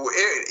 So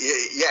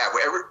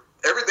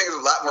everything is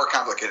a lot more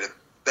complicated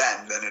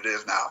then than it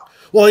is now.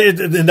 Well,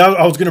 and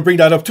I was going to bring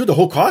that up too, the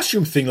whole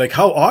costume thing, like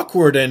how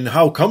awkward and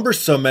how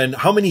cumbersome and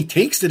how many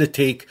takes did it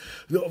take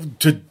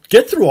to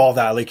get through all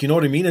that? Like, you know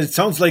what I mean? It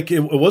sounds like it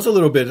was a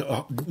little bit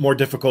more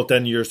difficult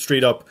than your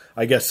straight up,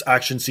 I guess,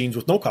 action scenes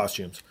with no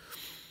costumes.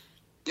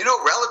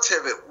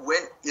 Relative, it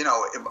went,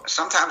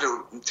 sometimes it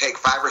would take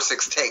 5 or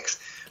 6 takes,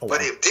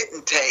 but it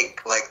didn't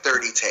take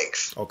 30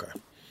 takes. Okay.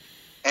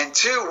 And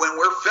two, when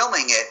we're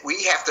filming it,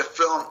 we have to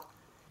film,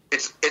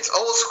 it's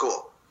old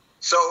school.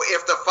 So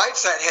if the fight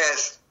set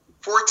has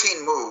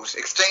 14 moves,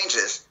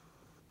 exchanges,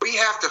 we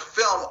have to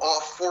film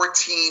all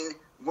 14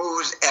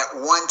 moves at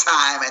one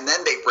time, and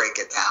then they break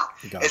it down.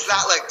 Gotcha. It's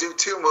not like do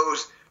 2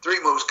 moves,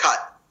 3 moves,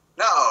 cut.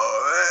 No,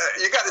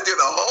 you got to do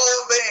the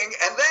whole thing,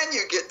 and then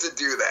you get to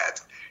do that.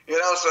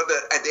 So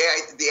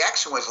the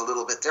action was a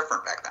little bit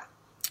different back then.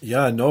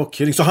 Yeah, no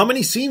kidding. So how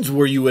many scenes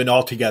were you in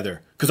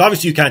altogether? Because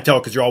obviously you can't tell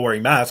because you're all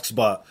wearing masks,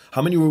 but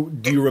how many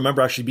do you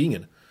remember actually being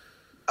in?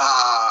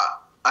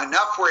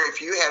 Enough where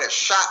if you had a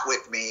shot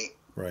with me,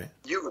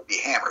 you would be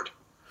hammered.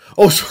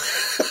 Oh,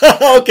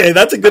 okay.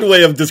 That's a good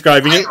way of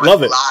describing it.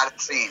 Love it. I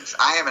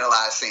am in a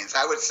lot of scenes.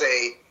 I would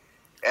say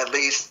at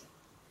least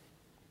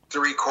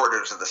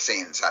 3/4 of the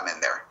scenes I'm in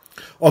there.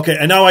 Okay,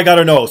 and now I got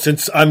to know,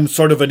 since I'm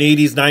sort of an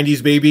 80s,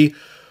 90s baby,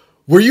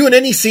 were you in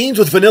any scenes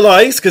with Vanilla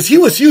Ice? Because he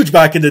was huge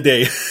back in the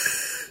day.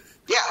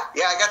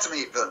 Yeah, I got to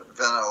meet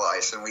Vanilla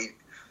Ice, and when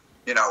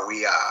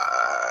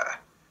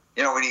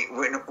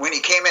he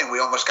came in, we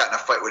almost got in a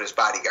fight with his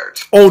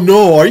bodyguards. Oh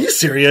no, are you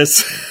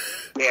serious?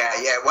 Yeah.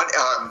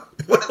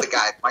 One of the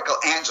guys,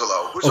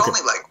 Michelangelo, who's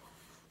only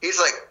he's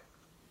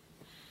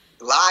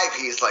live,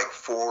 he's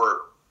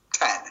 4'10".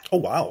 Oh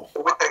wow.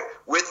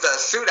 With the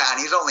suit on,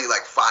 he's only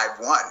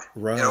 5'1".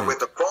 Right. With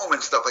the foam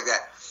and stuff like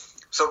that.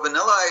 So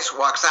Vanilla Ice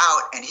walks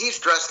out, and he's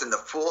dressed in the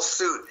full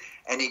suit,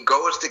 and he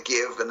goes to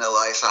give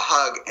Vanilla Ice a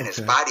hug, and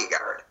his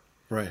bodyguard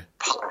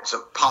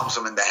palms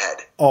him in the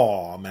head.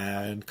 Oh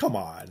man, come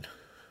on.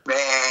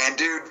 Man,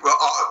 dude,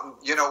 well,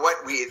 you know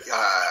what?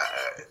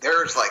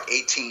 There's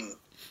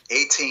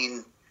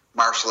 18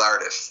 martial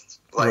artists,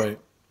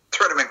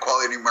 tournament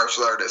quality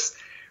martial artists.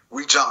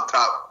 We jumped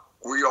up.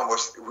 We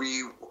almost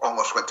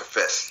went to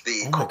fists.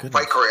 The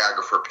fight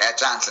choreographer, Pat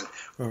Johnson,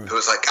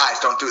 was like, guys,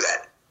 don't do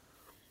that.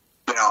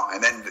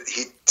 And then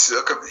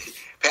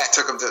Pat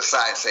took him to the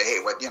side and said, hey,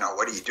 what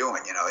are you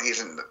doing? He's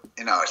in,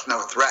 it's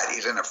no threat.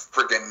 He's in a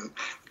freaking,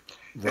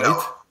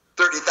 $30,000,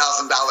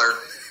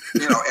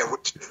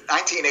 which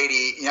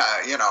 1980,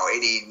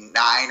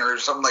 89 or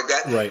something like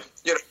that. Right.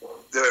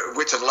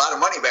 which is a lot of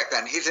money back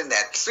then. He's in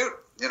that suit.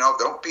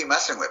 Don't be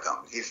messing with him.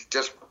 He's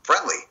just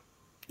friendly.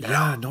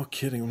 Yeah, no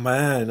kidding,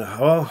 man.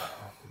 Well,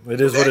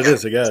 it is what it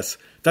is, I guess.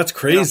 That's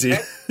crazy.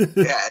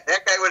 That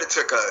guy would have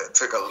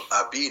took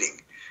a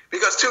beating.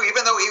 Because, too,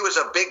 even though he was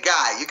a big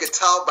guy, you could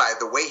tell by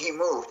the way he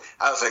moved.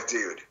 I was like,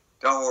 dude,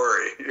 don't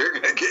worry. You're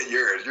going to get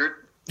yours.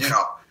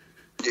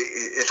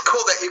 It's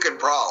cool that you can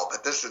brawl,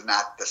 but this is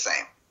not the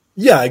same.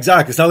 Yeah,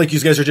 exactly. It's not like you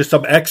guys are just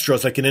some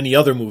extras like in any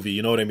other movie.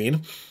 You know what I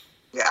mean?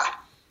 Yeah.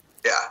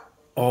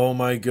 Oh,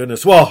 my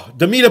goodness. Well,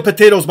 the meat and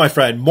potatoes, my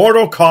friend.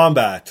 Mortal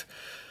Kombat.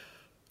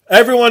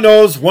 Everyone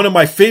knows one of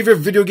my favorite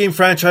video game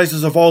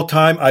franchises of all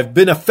time. I've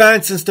been a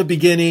fan since the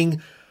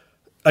beginning.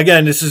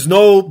 Again, this is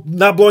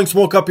not blowing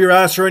smoke up your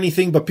ass or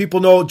anything, but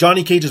people know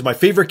Johnny Cage is my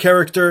favorite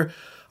character.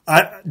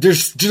 There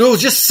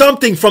was just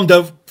something from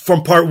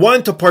part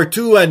 1 to part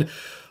 2, and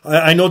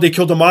I know they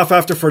killed him off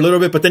after for a little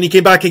bit, but then he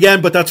came back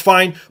again, but that's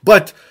fine.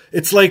 But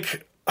it's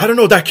like, I don't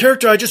know, that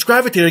character I just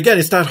gravitated. Again,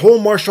 it's that whole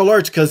martial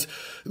arts, because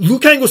Liu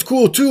Kang was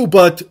cool too,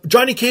 but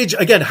Johnny Cage,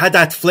 again, had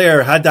that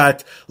flair, had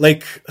that,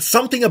 like,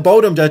 something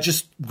about him that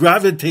just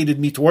gravitated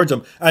me towards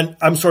him. And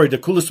I'm sorry, the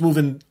coolest move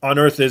on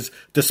earth is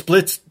the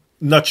splits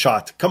nut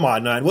shot. Come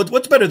on, man.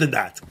 What's better than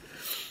that?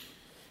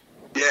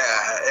 Yeah.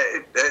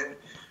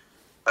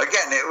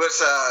 Again, it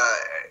was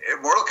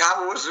Mortal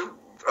Kombat was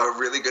a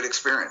really good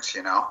experience,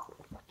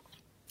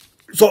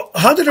 So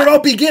how did it all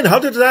begin? How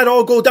did that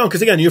all go down?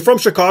 Because again, you're from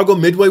Chicago.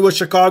 Midway was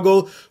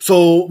Chicago.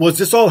 So was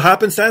this all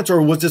happenstance,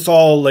 or was this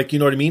all like, you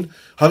know what I mean?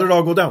 How did it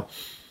all go down?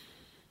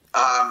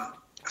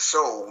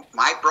 So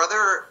my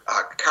brother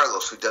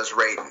Carlos, who does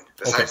Raiden,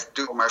 besides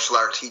doing martial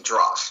arts, he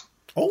draws.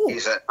 Oh,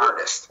 he's an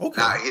artist.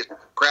 Okay, he's a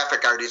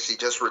graphic artist. He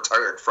just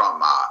retired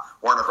from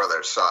Warner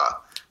Brothers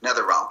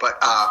NetherRealm,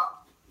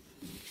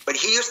 but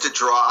he used to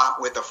draw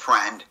with a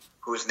friend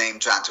who was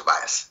named John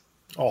Tobias.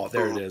 Oh,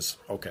 there it is.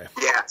 Okay.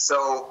 Yeah.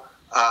 So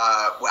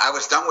I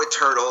was done with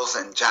Turtles,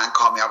 and John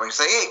called me up and he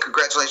said, "Hey,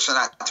 congratulations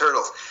on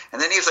Turtles."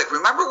 And then he was like,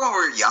 "Remember when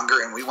we were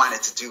younger and we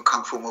wanted to do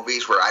kung fu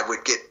movies where I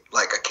would get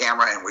like a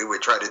camera and we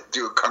would try to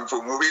do kung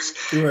fu movies?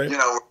 Right.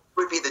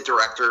 Would be the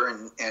director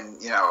and that."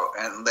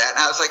 And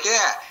I was like,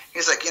 "Yeah."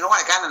 He's like, "You know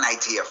what? I got an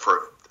idea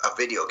for a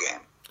video game."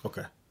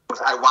 Okay.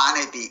 I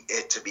wanted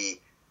it to be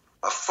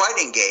a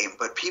fighting game,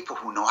 but people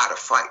who know how to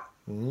fight.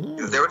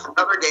 There was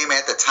another game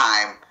at the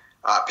time,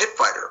 Pit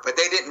Fighter, but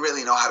they didn't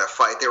really know how to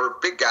fight. They were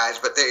big guys,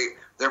 but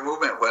their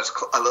movement was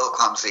a little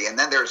clumsy. And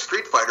then there's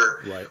Street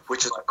Fighter,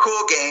 which is a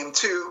cool game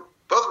too.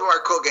 Both of them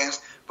are cool games,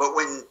 but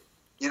when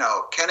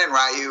Ken and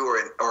Ryu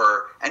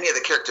or any of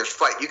the characters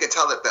fight, you can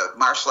tell that the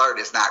martial art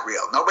is not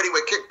real. Nobody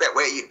would kick that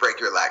way; you'd break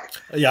your leg.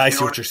 Yeah, I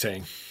see what you're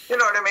saying. You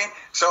know what I mean?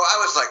 So I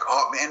was like,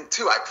 "Oh man!"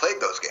 Too, I played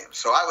those games,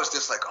 so I was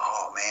just like,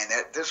 "Oh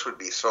man, this would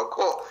be so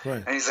cool."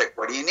 Right. And he's like,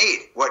 "What do you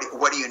need? What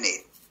do you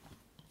need?"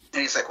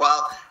 And he's like,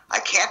 "Well, I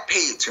can't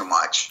pay you too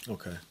much.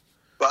 Okay.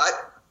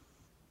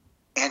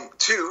 And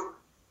two,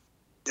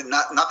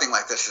 nothing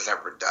like this is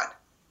ever done."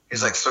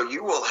 He's like, "So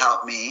you will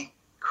help me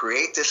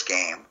create this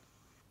game,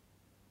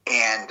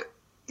 and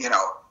you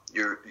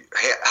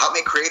help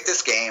me create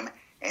this game,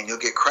 and you'll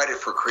get credit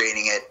for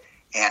creating it,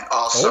 and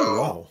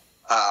also,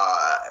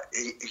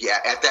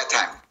 at that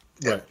time,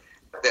 right.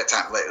 At that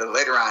time,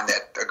 later on,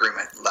 that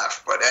agreement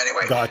left. But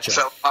anyway, gotcha.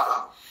 So,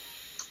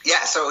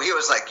 so he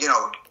was like,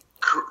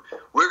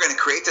 we're going to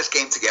create this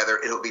game together.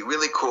 It'll be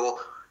really cool.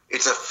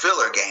 It's a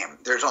filler game.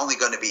 There's only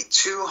going to be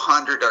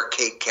 200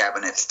 arcade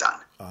cabinets done."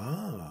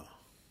 Ah.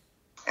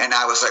 And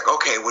I was like,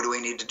 "Okay, what do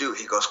we need to do?"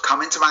 He goes,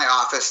 "Come into my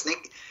office."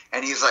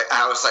 And he's like,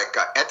 I was like,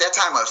 at that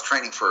time I was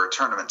training for a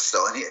tournament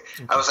still. And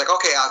I was like,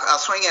 "Okay, I'll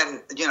swing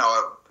in,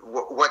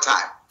 what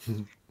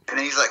time?" And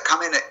he's like,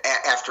 "Come in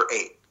after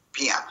 8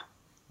 p.m.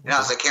 And I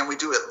was like, "Can we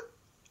do it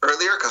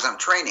earlier? Because I'm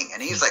training."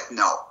 And he's like,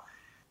 "No,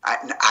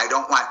 I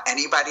don't want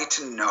anybody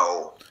to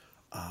know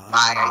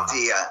my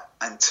idea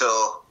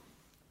until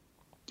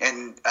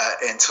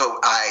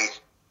I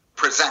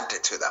present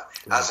it to them."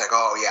 Right. I was like,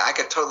 "Oh yeah, I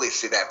could totally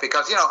see that,"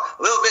 because a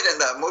little bit in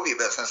the movie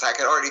business, I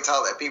could already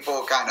tell that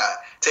people kind of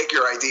take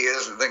your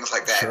ideas and things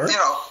like that. Sure.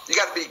 You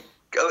got to be,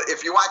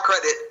 if you want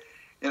credit,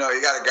 you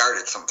got to guard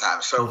it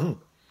sometimes. So,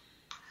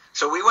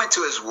 so we went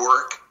to his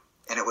work,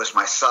 and it was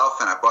myself,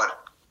 and I brought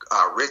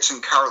Rich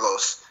and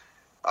Carlos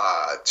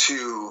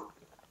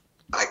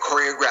I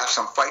choreographed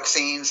some fight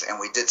scenes, and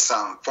we did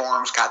some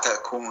forms,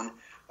 kata-kun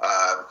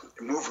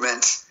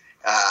movements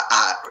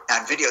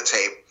on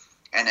videotape.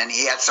 And then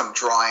he had some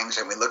drawings,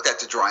 and we looked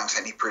at the drawings,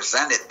 and he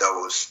presented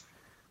those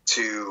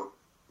to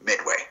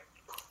Midway.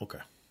 Okay.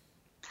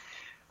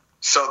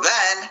 So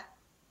then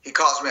he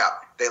calls me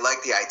up. They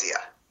like the idea.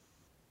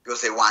 He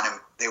goes, they want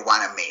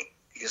to meet.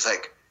 He's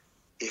like,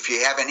 "If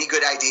you have any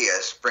good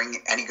ideas,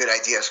 bring any good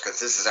ideas, because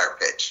this is our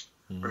pitch.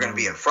 We're going to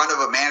be in front of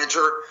a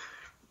manager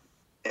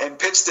and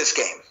pitch this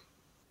game."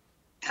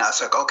 And I was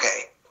like,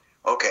 okay.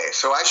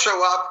 So I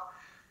show up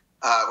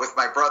with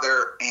my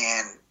brother,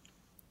 and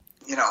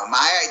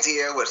my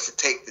idea was to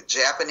take the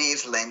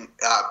Japanese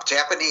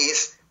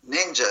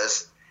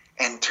ninjas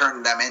and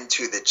turn them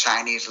into the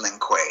Chinese Lin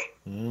Kuei.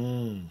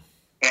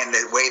 and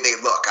the way they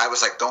look. I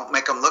was like, don't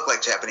make them look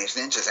like Japanese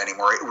ninjas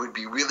anymore. It would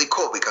be really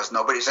cool because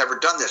nobody's ever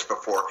done this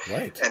before.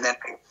 Right. And then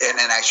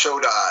I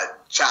showed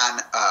John.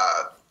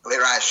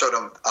 Later on, I showed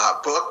him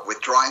a book with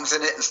drawings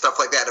in it and stuff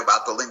like that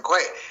about the Lin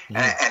Kuei. And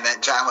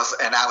then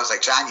I was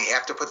like, John, you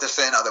have to put this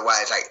in,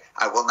 otherwise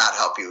I will not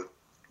help you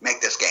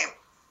make this game.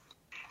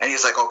 And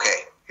he's like,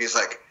 okay. He's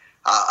like,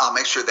 I'll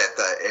make sure that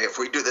if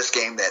we do this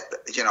game that,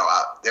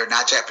 they're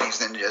not Japanese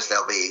ninjas,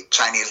 they'll be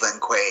Chinese Lin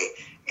Kuei,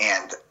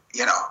 and,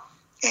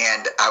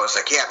 and I was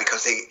like, yeah,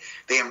 because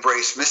they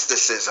embrace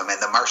mysticism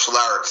and the martial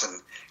arts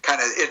and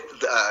kind of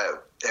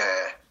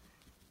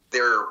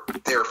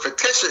they're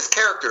fictitious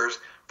characters,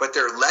 but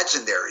they're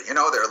legendary.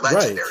 They're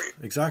legendary.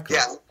 Right, exactly.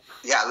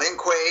 Yeah. Lin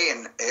Kuei,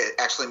 and it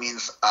actually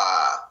means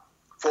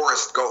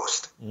forest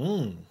ghost.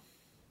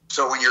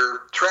 So when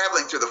you're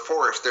traveling through the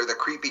forest, they're the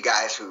creepy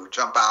guys who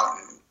jump out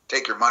and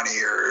take your money,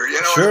 or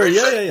Sure,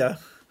 yeah.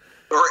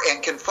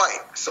 And can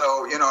fight.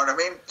 So you know what I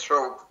mean.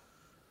 So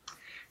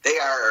they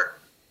are.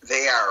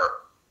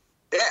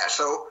 Yeah.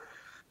 So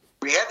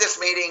we had this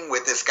meeting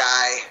with this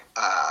guy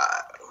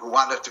who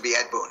wound up to be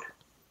Ed Boon.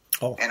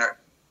 Oh.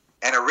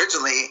 And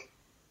originally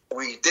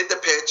we did the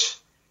pitch,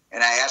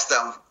 and I asked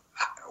him,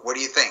 "What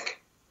do you think?"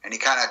 And he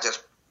kind of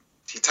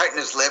he tightened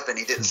his lip and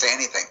he didn't say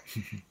anything.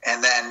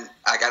 And then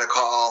I got a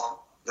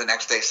call the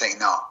next day saying,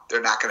 no,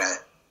 they're not going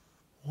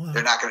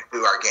to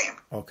do our game.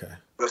 Okay.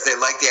 Because they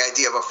like the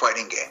idea of a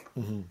fighting game.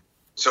 Mm-hmm.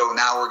 So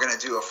now we're going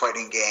to do a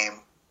fighting game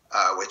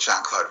with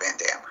Jean-Claude Van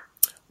Damme.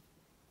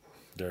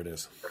 There it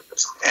is.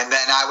 And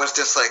then I was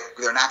just like,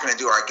 they're not going to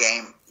do our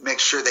game. Make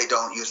sure they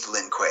don't use the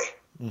Lin Kuei.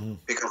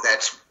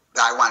 Because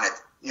I wanted,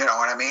 you know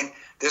what I mean?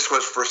 This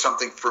was for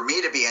something for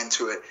me to be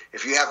into it.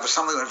 If you have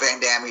something with Van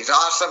Damme, he's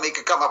awesome. He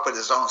could come up with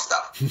his own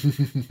stuff.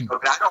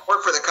 But I don't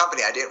work for the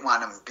company. I didn't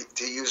want him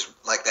to use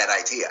like that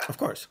idea. Of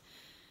course.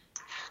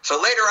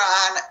 So later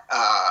on,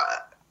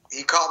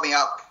 he called me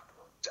up.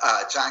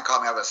 John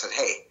called me up and said,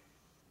 hey,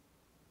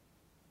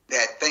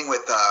 that thing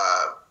with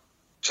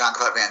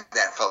Jean-Claude Van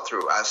Damme fell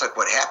through. I was like,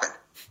 what happened?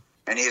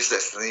 And he was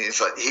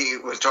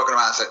talking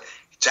about it and said,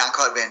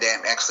 Jean-Claude Van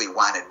Damme actually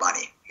wanted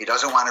money. He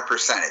doesn't want a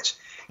percentage.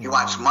 He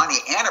wants money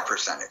and a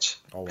percentage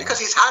because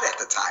he's hot at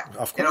the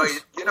time. Of course.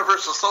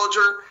 Universal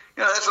Soldier,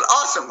 that's an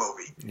awesome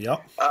movie.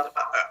 Yep.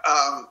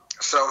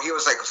 So he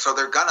was like, so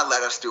they're going to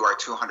let us do our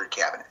 200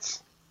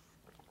 cabinets.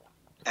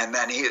 And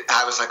then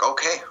I was like,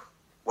 okay,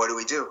 what do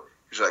we do?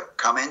 He's like,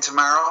 come in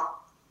tomorrow,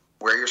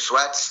 wear your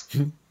sweats,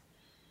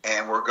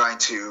 and we're going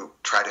to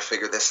try to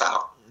figure this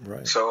out.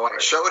 Right. So I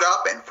showed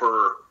up, and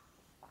for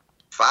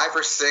 5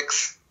 or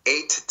 6,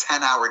 8 to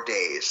 10 hour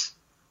days,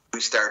 we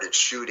started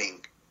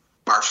shooting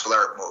martial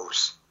art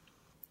moves.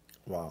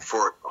 Wow.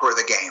 For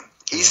the game.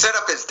 He set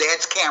up his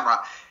dad's camera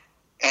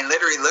and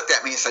literally looked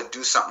at me and said,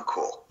 do something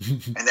cool.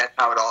 And that's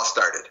how it all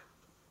started.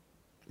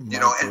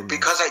 And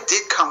because I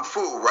did Kung Fu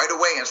right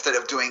away, instead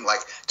of doing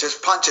like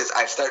just punches,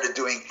 I started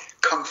doing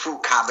Kung Fu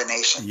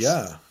combinations.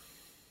 Yeah.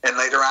 And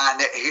later on,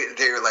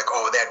 they were like,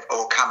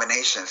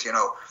 combinations,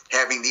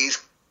 having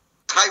these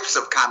types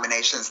of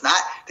combinations.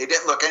 They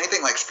didn't look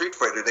anything like Street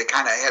Fighter. They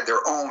kind of had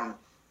their own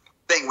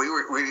thing. We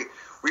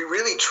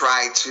really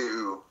tried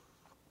to.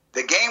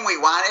 The game we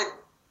wanted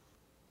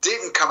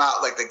didn't come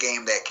out like the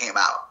game that came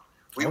out.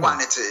 We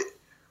wanted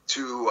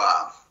to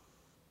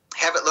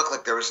have it look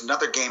like there was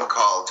another game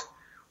called,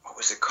 what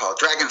was it called?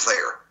 Dragon's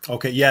Lair.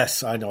 Okay,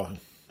 yes, I know what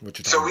you're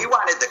talking about. So we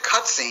wanted the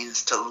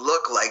cutscenes to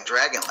look like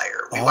Dragon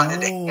Lair. We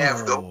wanted to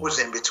have those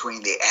in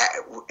between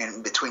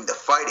the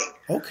fighting.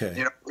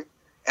 Okay.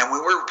 And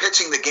when we were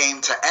pitching the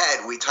game to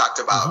Ed, we talked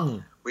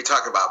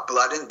about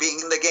blood and being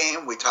in the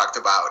game. We talked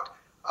about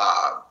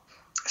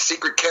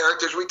secret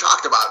characters. We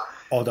talked about.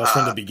 Oh, that was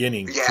from the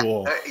beginning. Yeah,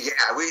 cool.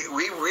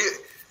 We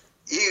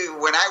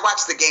when I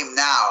watch the game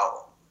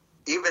now,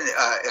 even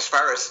as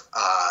far as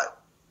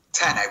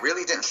 10, I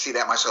really didn't see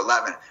that much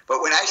 11.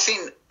 But when I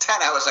seen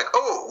 10, I was like,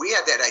 oh, we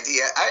had that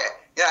idea. I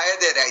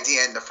had that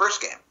idea in the first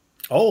game.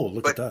 Oh,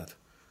 look at that.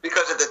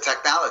 Because of the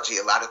technology,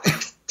 a lot of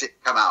things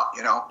didn't come out.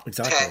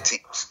 Exactly. Tag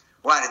teams.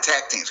 We wanted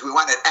tag teams. We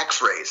wanted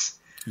X-rays.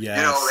 Yes.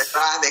 Later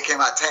on they came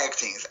out tag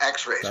teams,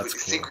 X-rays. That's cool.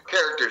 Secret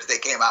characters they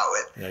came out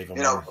with. Yeah,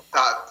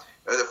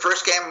 the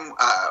first game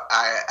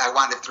I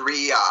wanted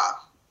three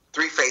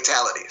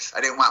fatalities.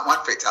 I didn't want one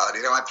fatality.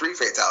 I want 3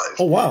 fatalities.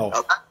 Oh wow.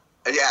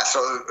 Yeah, so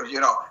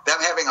them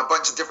having a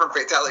bunch of different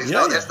fatalities.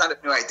 That's not a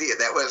new idea.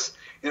 That was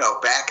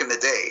back in the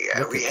day.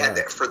 We had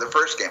that for the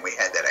first game. We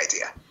had that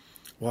idea.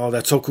 Wow,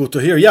 that's so cool to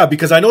hear. Yeah,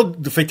 because I know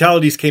the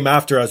fatalities came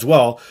after as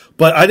well,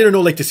 but I didn't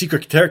know like the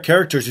secret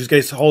characters. You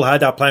guys all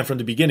had that plan from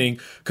the beginning.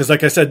 Because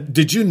like I said,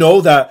 did you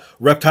know that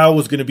Reptile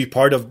was going to be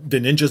part of the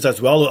ninjas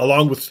as well,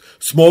 along with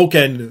Smoke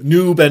and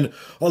Noob, and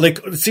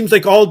it seems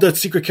like all the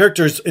secret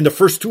characters in the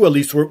first 2 at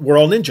least were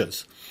all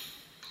ninjas.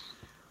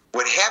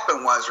 What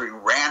happened was we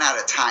ran out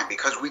of time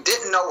because we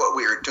didn't know what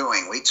we were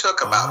doing. We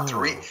took about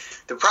 3.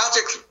 The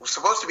project was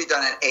supposed to be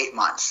done in 8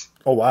 months.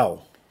 Oh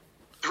wow.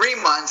 3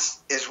 months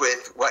is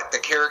with what the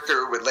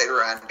character would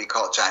later on be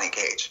called Johnny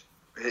Cage.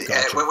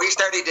 Gotcha. When we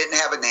started, he didn't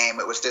have a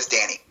name. It was just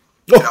Danny.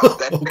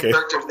 That Okay.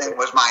 character's name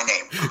was my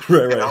name.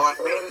 Right. You know what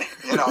I mean?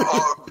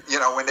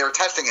 When they were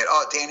testing it,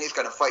 Danny's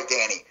going to fight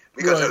Danny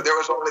because Right. there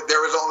was no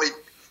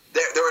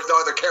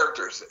other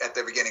characters at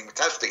the beginning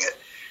testing it.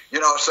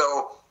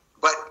 So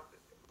but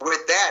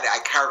with that, I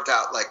carved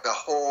out like the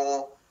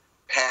whole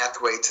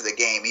pathway to the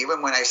game.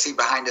 Even when I see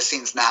behind the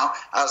scenes now,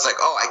 I was like,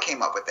 I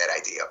came up with that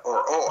idea,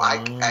 or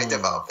I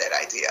developed that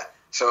idea.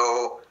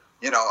 So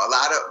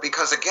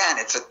because again,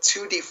 it's a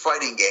 2D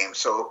fighting game,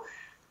 so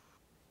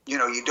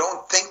you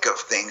don't think of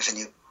things and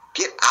you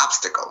get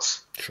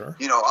obstacles. Sure.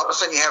 All of a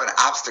sudden you have an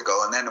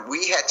obstacle, and then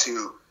we had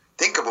to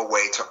think of a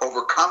way to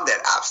overcome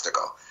that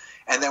obstacle.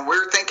 And then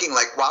we're thinking,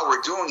 like, while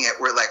we're doing it,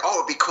 we're like,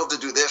 it'd be cool to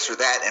do this or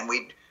that. And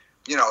we,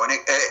 an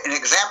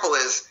example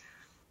is,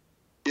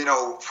 let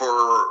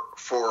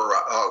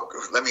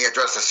me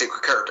address the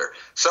secret character.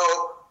 So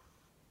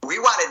we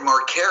wanted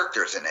more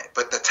characters in it,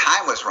 but the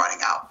time was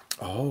running out.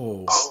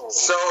 Oh.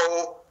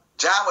 So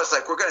John was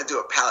like, we're going to do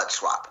a palette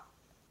swap,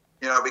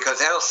 because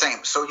that'll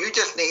same. So you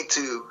just need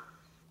to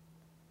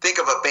think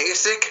of a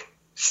basic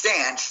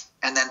stance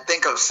and then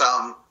think of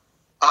some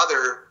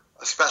other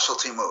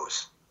specialty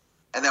moves.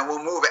 And then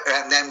we'll move it,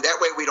 and then that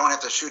way we don't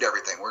have to shoot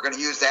everything. We're going to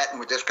use that, and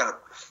we're just going to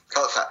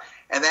color stop.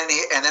 And then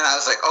I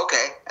was like,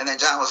 okay. And then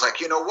John was like,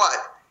 you know what?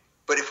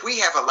 But if we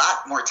have a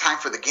lot more time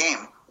for the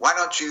game, why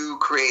don't you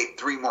create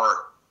 3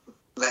 more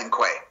Lin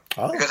Kuei?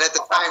 Oh. Because at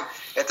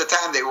the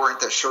time they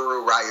weren't the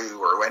Shuru Ryu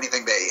or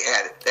anything they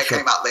had. That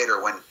came out later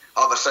when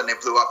all of a sudden they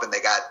blew up and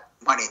they got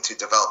money to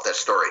develop that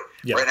story.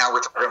 Yeah. Right now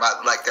we're talking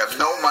about like the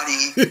no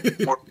money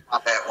Mortal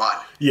Kombat 1.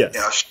 Yes.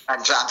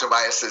 And John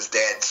Tobias's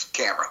dad's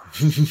camera.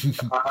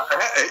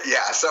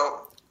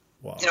 So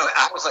wow.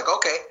 I was like,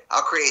 okay,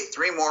 I'll create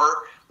 3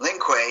 more Lin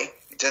Kuei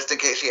just in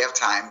case you have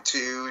time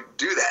to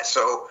do that.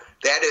 So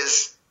that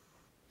is,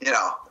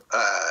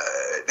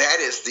 that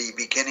is the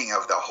beginning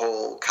of the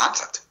whole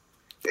concept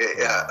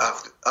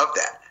of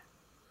that.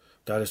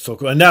 That is so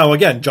cool. And now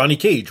again, Johnny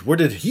Cage, where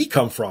did he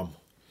come from?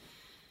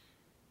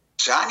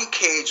 Johnny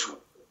Cage,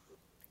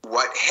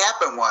 what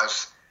happened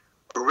was,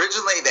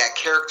 originally that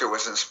character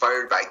was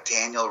inspired by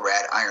Daniel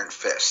Rad Iron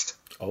Fist.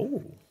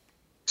 Oh.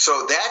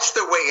 So that's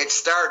the way it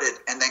started.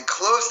 And then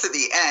close to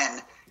the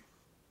end,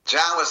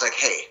 John was like,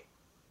 hey,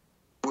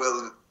 we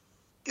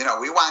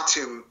want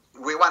to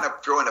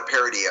throw in a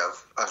parody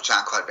of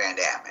Jean-Claude Van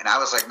Damme. And I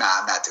was like, nah,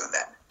 I'm not doing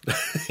that.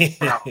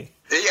 Yeah,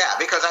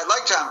 because I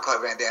like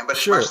Jean-Claude Van Damme, but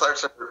his martial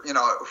arts are,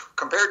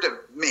 compared to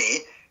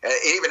me,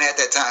 even at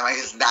that time,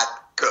 he's not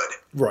good.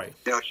 Right.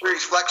 Sure,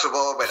 he's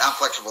flexible, but I'm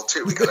flexible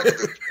too because I can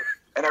do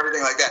and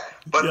everything like that.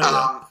 But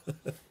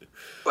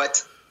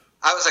but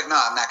I was like, no,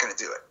 I'm not going to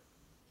do it.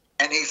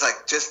 And he's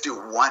like, just do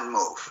one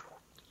move.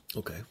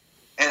 Okay.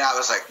 And I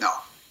was like, no.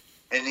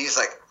 And he's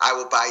like, I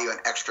will buy you an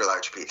extra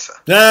large pizza.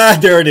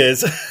 There it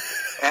is. And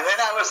then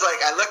I was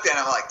like, I looked at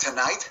him like,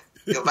 tonight?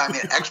 You'll buy me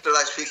an extra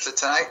large pizza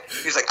tonight?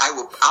 He's like,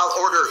 I'll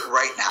order it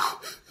right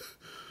now.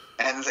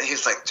 And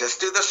he's like,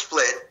 just do the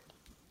split,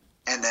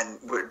 and then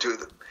we'll do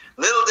the.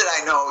 Little did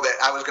I know that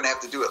I was going to have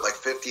to do it like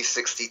 50,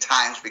 60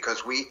 times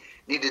because we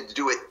needed to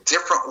do it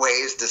different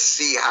ways to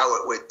see how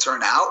it would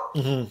turn out.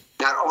 Mm-hmm.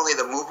 Not only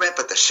the movement,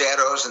 but the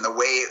shadows and the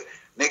way,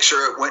 make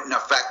sure it wouldn't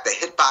affect the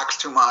hitbox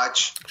too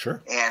much.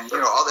 Sure. And,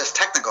 all this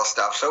technical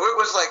stuff. So it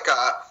was like,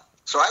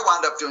 so I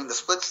wound up doing the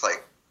splits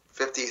like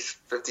 50,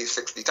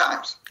 60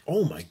 times.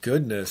 Oh my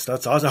goodness,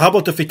 that's awesome. How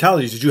about the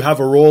fatalities? Did you have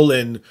a role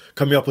in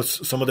coming up with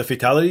some of the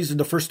fatalities in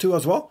the first 2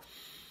 as well?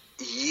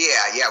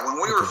 Yeah. When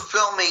we were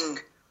filming,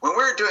 when we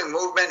were doing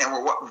movement and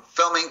we're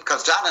filming,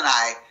 because John and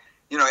I,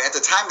 at the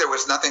time there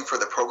was nothing for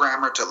the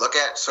programmer to look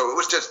at, so it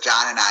was just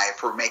John and I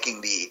for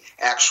making the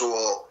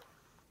actual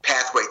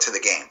pathway to the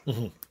game.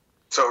 Mm-hmm.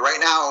 So right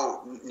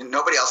now,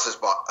 nobody else is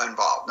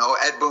involved. No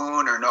Ed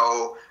Boon or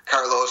no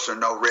Carlos or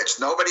no Rich.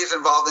 Nobody's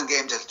involved in the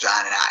game, just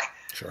John and I.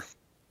 Sure.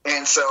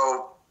 And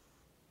so,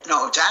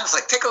 John's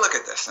like, take a look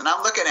at this. And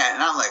I'm looking at it,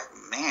 and I'm like,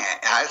 man,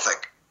 I was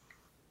like,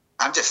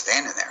 I'm just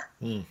standing there.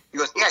 Mm. He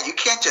goes, yeah, you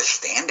can't just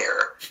stand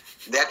there.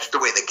 That's the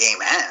way the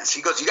game ends.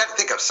 He goes, you got to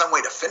think of some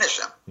way to finish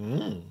him.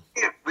 Mm.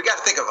 We got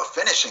to think of a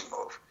finishing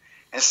move.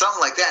 And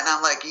something like that. And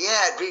I'm like,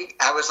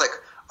 I was like,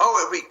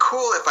 it'd be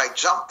cool if I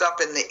jumped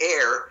up in the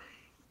air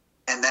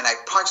and then I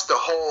punched a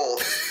hole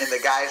in the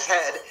guy's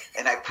head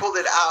and I pulled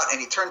it out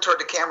and he turned toward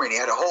the camera and he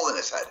had a hole in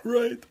his head.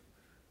 Right.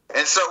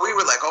 And so we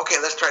were like,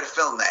 okay, let's try to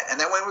film that. And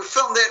then when we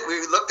filmed it,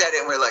 we looked at it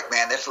and we were like,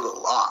 man, that's a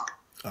little long.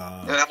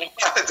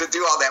 To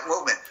do all that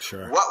movement.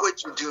 Sure. What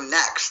would you do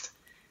next?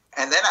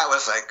 And then I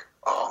was like,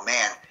 oh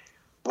man,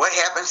 what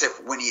happens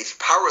if when his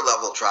power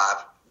level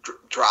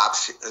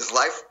drops, his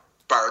life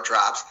bar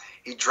drops,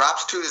 he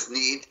drops to his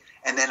knee,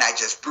 and then I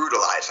just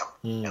brutalize him.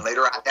 Mm. And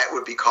later on, that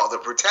would be called a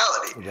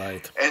brutality.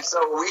 Right. And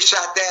so we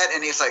shot that,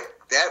 and he's like,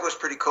 that was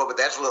pretty cool, but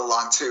that's a little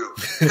long too.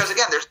 Because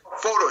again, there's no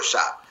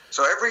Photoshop.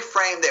 So every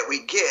frame that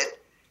we get,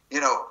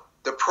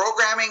 the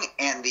programming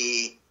and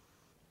the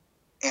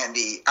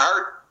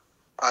art,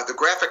 the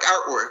graphic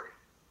artwork,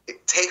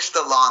 it takes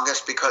the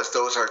longest because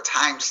those are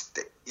time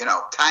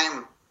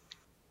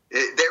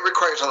That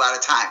requires a lot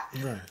of time.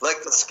 Right.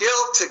 Like the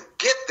skill to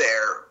get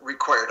there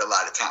required a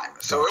lot of time.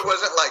 So it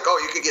wasn't like, oh,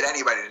 you could get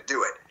anybody to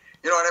do it.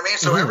 You know what I mean?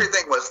 So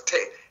everything was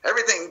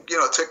everything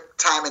took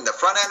time in the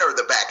front end or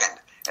the back end.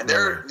 And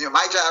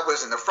my job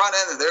was in the front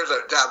end, and their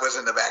job was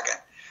in the back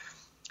end.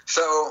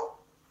 So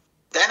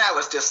then I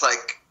was just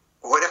like,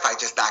 what if I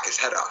just knock his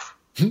head off?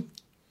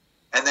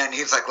 And then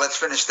he's like, let's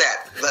finish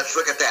that. Let's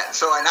look at that.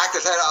 So I knocked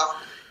his head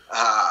off,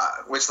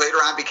 which later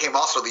on became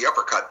also the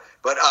uppercut.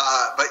 But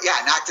yeah,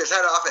 I knocked his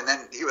head off, and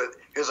then he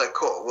was like,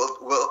 cool.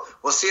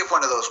 We'll see if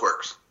one of those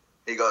works.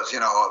 He goes,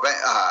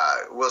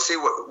 we'll see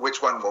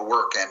which one will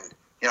work, and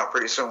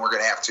pretty soon we're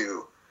going to have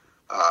to,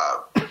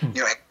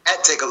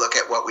 take a look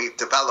at what we've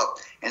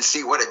developed and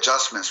see what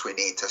adjustments we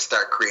need to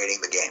start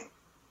creating the game.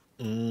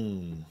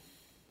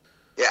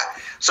 Yeah.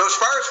 So as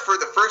far as for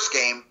the first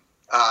game,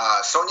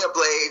 Sonya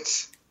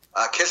Blade's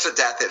Kiss of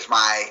Death is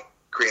my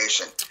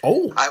creation.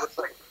 Oh. I was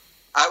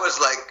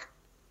like,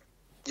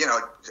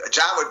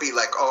 John would be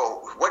like,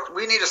 oh,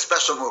 we need a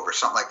special move or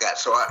something like that.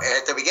 So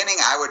at the beginning,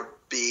 I would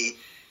be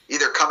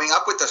either coming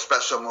up with a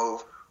special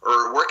move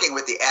or working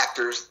with the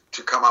actors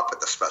to come up with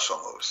the special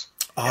moves.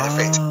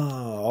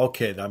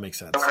 Okay, that makes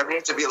sense. You know what I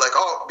mean? To be like,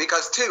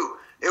 because too,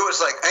 it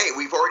was like, hey,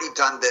 we've already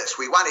done this.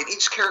 We wanted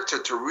each character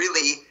to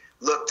really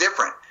look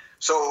different.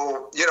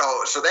 So,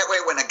 so that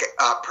way when a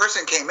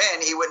person came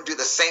in, he wouldn't do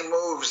the same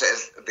moves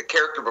as the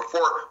character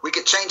before. We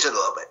could change it a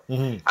little bit.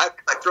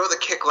 I'd throw the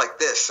kick like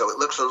this so it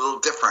looks a little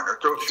different, or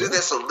do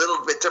this a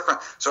little bit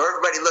different so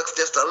everybody looks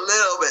just a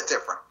little bit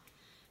different.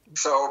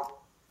 So,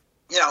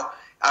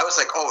 I was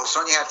like, oh,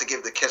 Sonya has to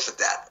give the kiss of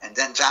death. And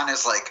then John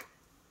is like,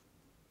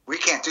 we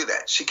can't do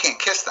that. She can't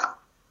kiss them.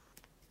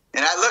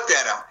 And I looked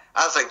at him.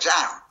 I was like,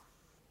 John,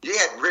 you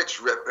had Rich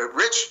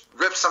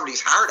rip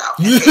somebody's heart out.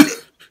 I hated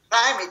it.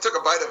 He took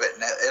a bite of it.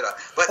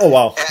 But, oh,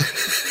 wow.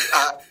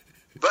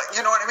 But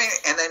you know what I mean?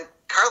 And then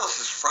Carlos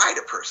has fried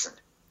a person.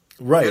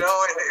 Right. And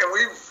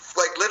we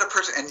lit a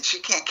person, and she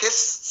can't kiss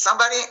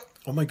somebody.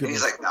 Oh, my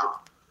goodness. And he's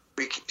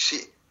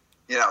like,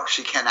 no,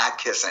 she cannot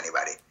kiss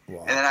anybody.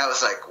 Wow. And then I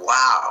was like,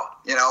 wow,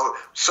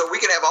 so we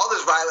can have all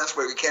this violence,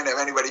 but we can't have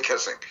anybody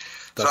kissing.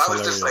 That's so I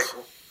was hilarious. just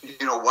like,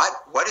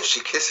 what if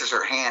she kisses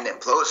her hand and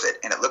blows it,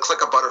 and it looks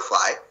like a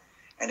butterfly,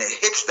 and it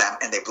hits them,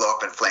 and they blow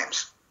up in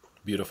flames?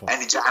 Beautiful.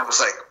 And John was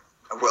like,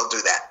 we'll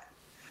do that.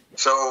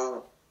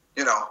 So,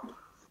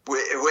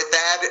 with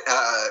that,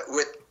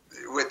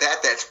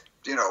 that's,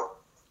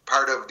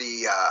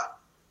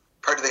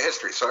 part of the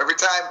history. So every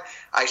time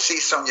I see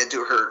Sonya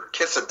do her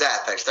kiss of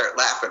death, I start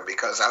laughing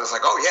because I was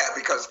like, oh yeah,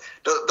 because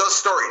those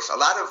stories, a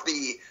lot of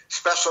the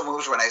special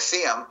moves, when I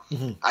see them,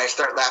 I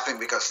start laughing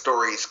because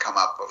stories come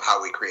up of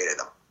how we created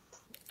them.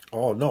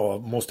 Oh, no,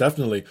 most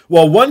definitely.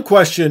 Well, one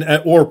question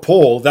or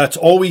poll that's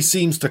always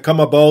seems to come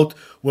about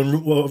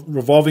when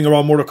revolving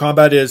around Mortal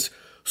Kombat is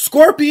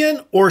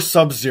Scorpion or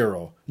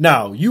Sub-Zero?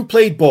 Now, you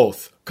played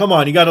both. Come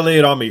on, you got to lay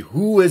it on me.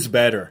 Who is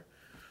better?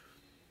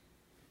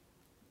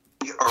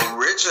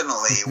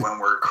 Originally, when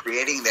we're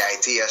creating the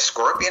idea,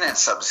 Scorpion and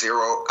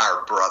Sub-Zero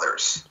are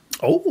brothers.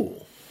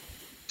 Oh.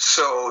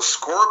 So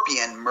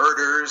Scorpion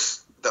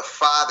murders the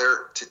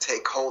father to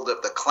take hold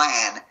of the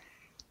clan,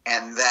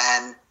 and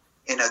then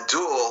in a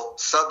duel,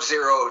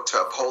 Sub-Zero,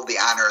 to uphold the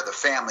honor of the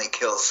family,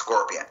 kills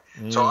Scorpion.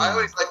 So I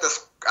always like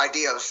this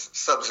idea of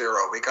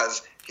Sub-Zero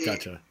because he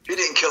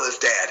didn't kill his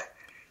dad.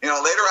 Later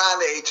on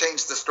they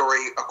changed the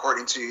story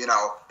according to,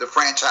 the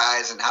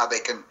franchise and how they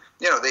can,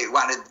 they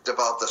wanted to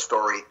develop the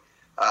story.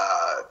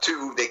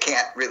 They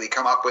can't really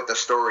come up with the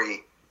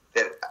story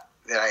that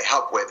I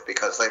help with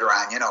because later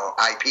on,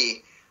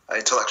 IP,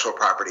 intellectual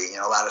property,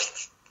 a lot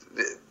of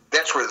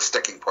that's where the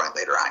sticking point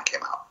later on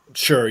came out.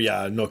 Sure,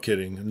 yeah, no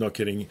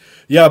kidding.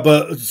 Yeah,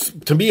 but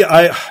to me,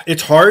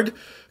 it's hard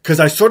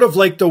because I sort of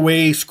like the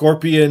way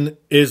Scorpion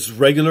is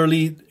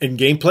regularly in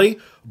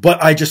gameplay,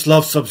 but I just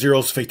love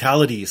Sub-Zero's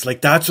fatalities.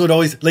 Like, that's what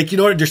always,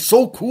 they're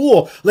so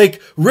cool.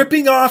 Like,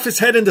 ripping off his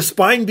head and the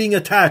spine being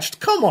attached.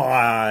 Come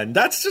on,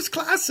 that's just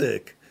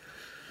classic.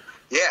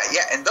 Yeah,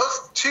 and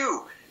those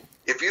two,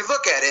 if you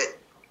look at it,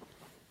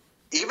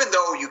 even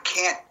though you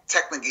can't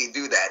technically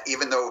do that,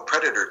 even though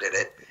Predator did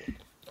it,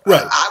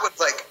 right. I was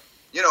like,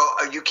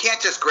 you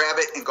can't just grab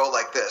it and go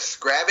like this.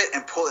 Grab it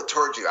and pull it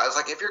towards you. I was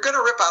like, if you're going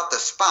to rip out the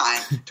spine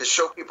to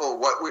show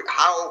people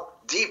how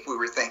deep we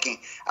were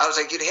thinking, I was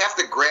like, you'd have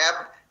to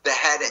grab the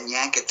head and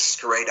yank it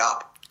straight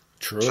up.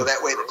 True. So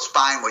that way the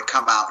spine would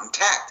come out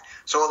intact.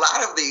 So a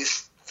lot of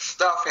these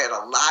stuff had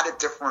a lot of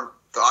different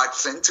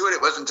thoughts into it.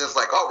 It wasn't just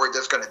like, oh, we're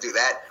just going to do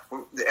that.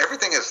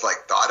 Everything is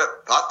like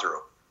thought through.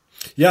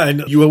 Yeah,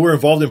 and you were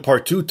involved in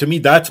part 2. To me,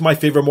 that's my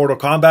favorite Mortal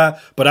Kombat.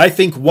 But I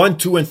think 1,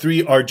 2, and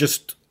 3 are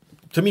just,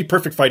 to me,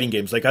 perfect fighting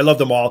games. Like, I love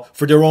them all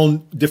for their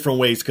own different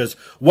ways. Because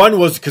 1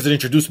 was because it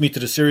introduced me to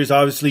the series,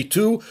 obviously.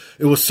 2,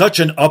 it was such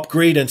an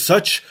upgrade and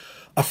such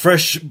a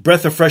fresh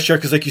breath of fresh air.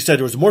 Because like you said,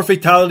 there was more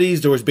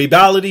fatalities, there was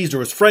babalities, there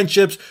was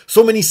friendships,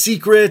 so many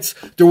secrets.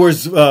 There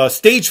was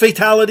stage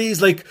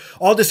fatalities, like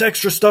all this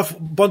extra stuff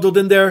bundled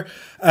in there.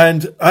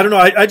 And I don't know,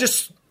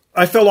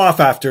 I fell off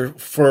after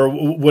for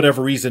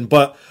whatever reason.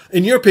 But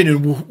in your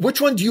opinion, which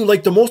one do you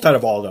like the most out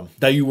of all of them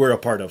that you were a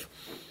part of?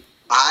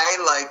 I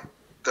like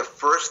the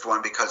first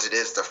one because it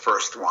is the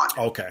first one.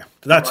 Okay,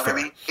 that's fair.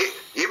 I mean,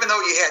 even though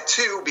you had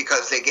two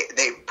because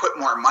they put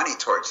more money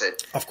towards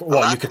it. Of course,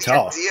 well, you could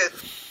tell.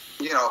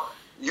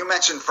 You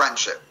mentioned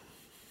friendship.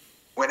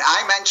 When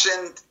I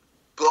mentioned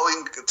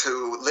blowing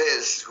to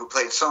Liz, who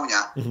played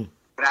Sonia, when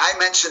I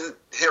mentioned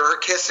her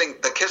kissing,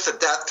 the kiss of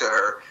death to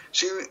her,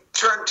 she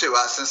turned to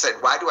us and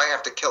said, "Why do I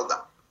have to kill them?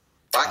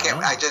 Why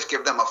can't I just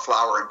give them a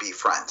flower and be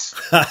friends?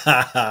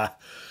 Why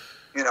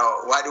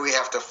do we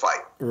have to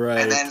fight?" Right.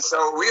 And then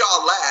so we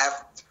all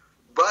laughed.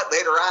 But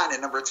later on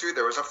in number 2,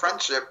 there was a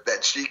friendship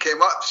that she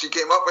came up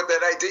with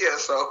that idea.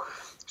 So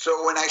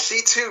when I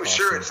see 2, awesome.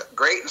 Sure, it's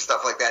great and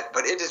stuff like that,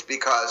 but it is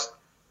because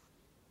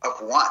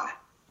of 1.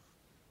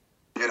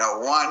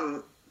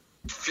 One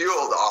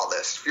fueled all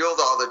this, fueled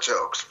all the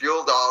jokes,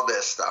 fueled all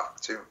this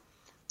stuff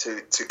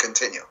to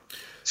continue.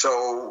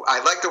 So I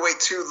like the way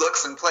 2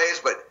 looks and plays,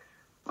 but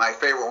my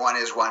favorite one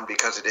is 1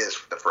 because it is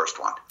the first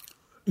one.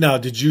 Now,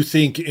 did you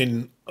think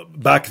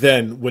back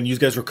then when you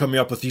guys were coming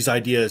up with these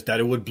ideas that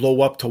it would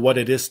blow up to what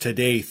it is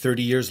today,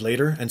 30 years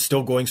later, and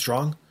still going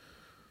strong?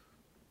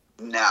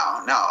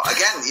 No.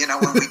 Again,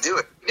 when we do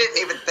it, we didn't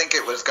even think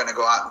it was going to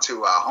go out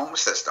into a home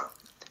system.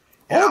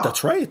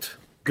 That's right.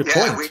 Good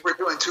point. Yeah, we were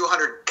doing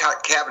 200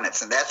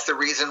 cabinets, and that's the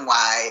reason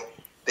why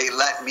they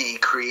let me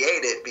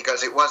create it,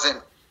 because it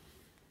wasn't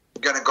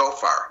going to go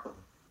far.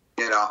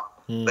 Later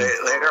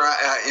on,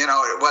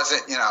 it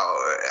wasn't,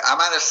 I'm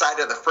on the side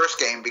of the first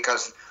game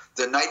because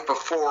the night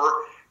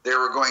before they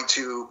were going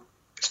to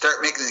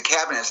start making the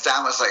cabinets,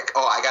 Don was like,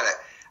 "Oh, I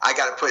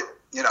gotta put,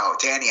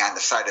 Danny on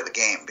the side of the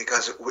game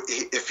because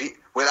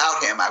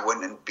without him, I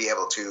wouldn't be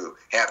able to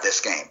have this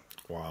game."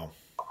 Wow.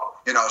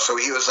 So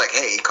he was like,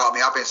 "Hey," he called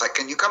me up and he's like,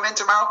 "Can you come in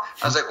tomorrow?"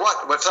 I was like,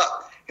 "What? What's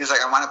up?" He's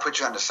like, "I want to put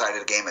you on the side of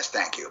the game as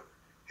thank you."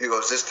 He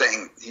goes,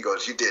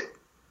 "You did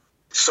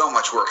so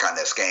much work on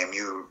this game.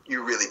 You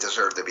really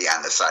deserve to be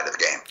on this side of the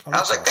game." I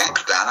was like, awesome.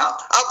 "Thanks, Don.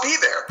 I'll be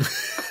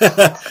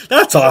there."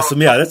 That's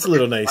awesome. Yeah, that's a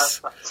little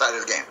nice. Side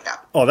of the game, yeah.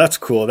 Oh, that's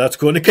cool. That's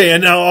cool. Okay,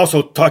 and now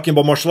also talking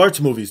about martial arts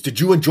movies. Did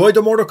you enjoy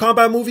the Mortal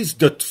Kombat movies,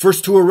 the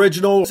first 2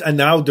 originals, and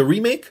now the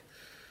remake?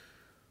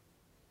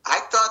 I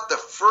thought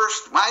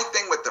my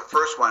thing with the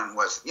first one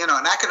was, and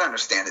I could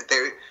understand it.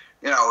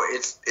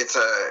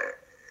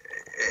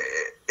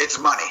 It's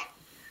money.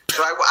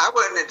 So I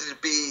wanted it to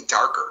be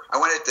darker. I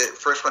wanted the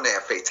first one to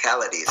have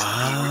fatalities.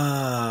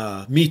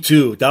 Me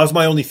too. That was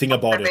my only thing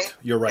about it.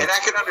 You're right. And I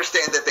can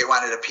understand that they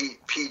wanted a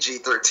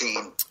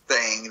PG-13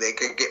 thing. They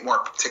could get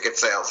more ticket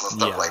sales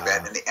and stuff like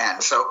that in the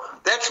end. So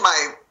that's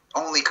my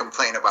only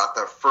complaint about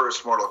the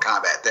first Mortal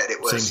Kombat, that it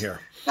was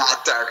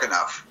not dark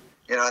enough.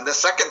 And the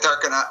second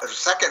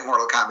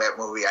Mortal Kombat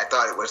movie, I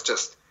thought it was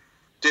just,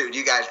 dude,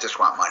 you guys just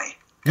want money.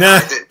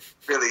 I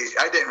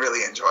didn't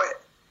really enjoy it.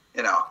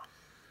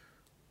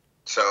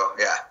 So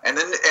yeah, and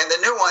the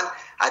new one,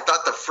 I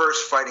thought the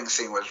first fighting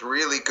scene was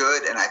really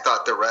good, and I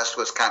thought the rest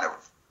was kind of,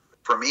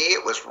 for me,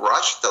 it was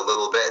rushed a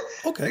little bit.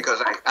 Okay.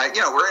 Because I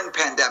we're in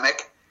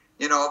pandemic,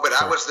 but sure.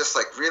 I was just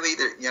like really,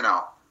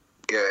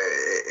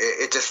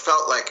 it just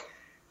felt like,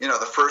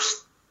 the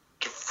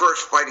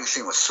first fighting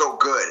scene was so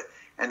good,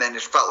 and then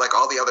it felt like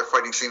all the other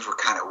fighting scenes were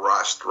kind of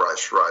rushed, or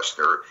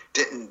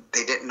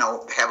they didn't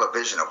have a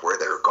vision of where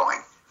they were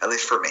going, at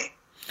least for me.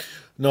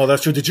 No,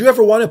 that's true. Did you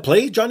ever want to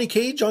play Johnny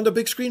Cage on the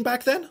big screen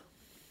back then?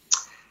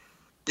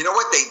 You know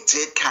what? They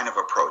did kind of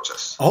approach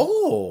us.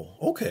 Oh,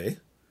 okay.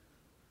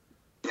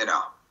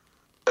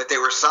 But they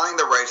were selling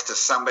the rights to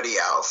somebody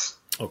else.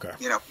 Okay.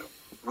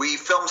 We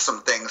filmed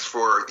some things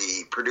for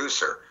the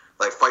producer,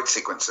 like fight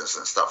sequences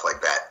and stuff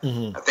like that.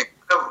 Mm-hmm. I think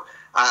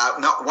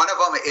one of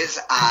them is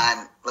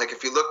on, like,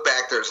 if you look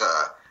back, there's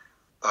a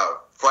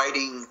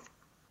fighting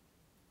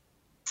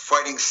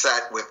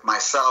set with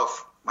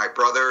myself, my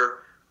brother,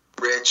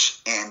 Rich,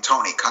 and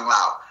Tony Kung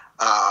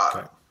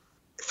Lao,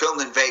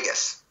 filmed in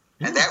Vegas.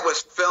 And that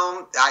was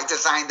filmed, I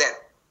designed that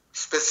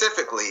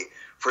specifically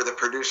for the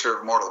producer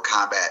of Mortal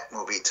Kombat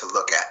movie to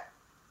look at.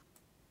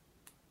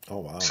 Oh,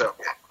 wow. So,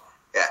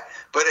 yeah.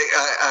 But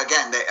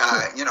again,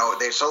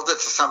 they sold it to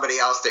somebody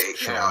else.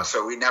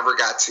 So we never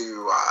got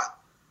to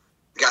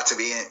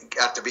be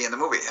in the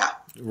movie. Yeah.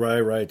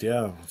 Right.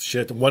 Yeah.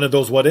 Shit. One of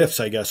those what ifs,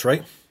 I guess.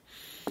 Right.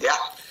 Yeah.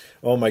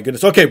 Oh my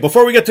goodness. Okay.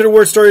 Before we get to the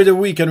word story of the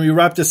week and we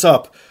wrap this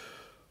up,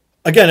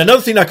 again,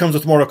 another thing that comes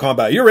with Mortal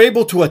Kombat, you're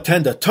able to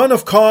attend a ton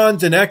of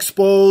cons and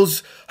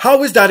expos.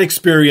 How is that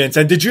experience?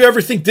 And did you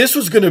ever think this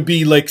was going to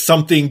be like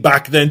something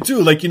back then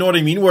too? Like, you know what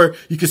I mean? Where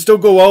you could still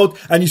go out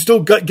and you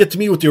still get to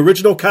meet with the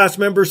original cast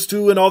members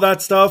too and all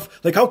that stuff.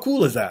 Like, how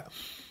cool is that?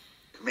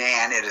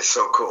 Man, it is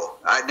so cool.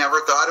 I never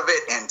thought of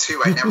it. And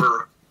two, I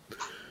never,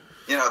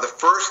 the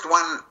first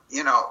one,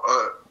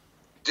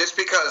 just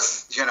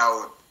because,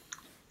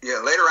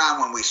 later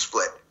on when we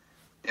split,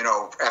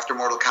 after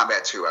Mortal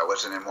Kombat 2, I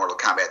wasn't in Mortal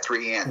Kombat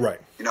 3. And, right.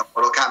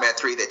 Mortal Kombat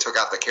 3, they took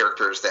out the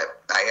characters that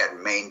I had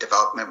main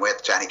development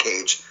with, Johnny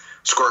Cage,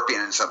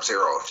 Scorpion, and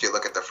Sub-Zero. If you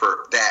look at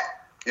that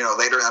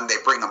later on they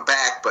bring them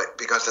back, but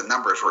because the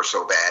numbers were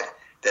so bad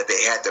that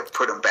they had to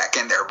put them back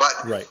in there. But,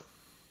 right.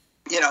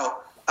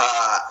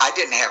 I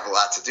didn't have a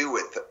lot to do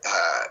with,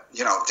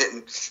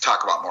 didn't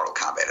talk about Mortal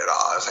Kombat at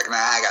all. I was like,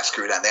 I got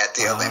screwed on that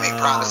deal. They made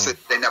promises.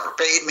 They never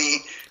paid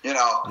me,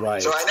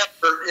 Right. So I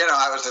never,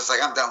 I was just like,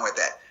 I'm done with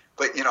that.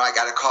 But, I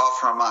got a call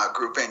from a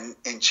group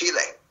in Chile,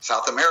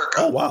 South America.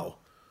 Oh, wow.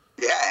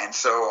 Yeah, and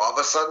so all of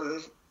a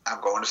sudden, I'm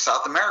going to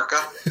South America,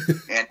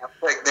 and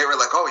they were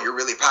like, "Oh, you're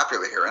really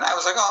popular here," and I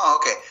was like, "Oh,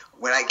 okay."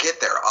 When I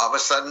get there, all of a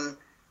sudden,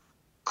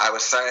 I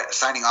was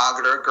signing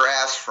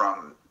autographs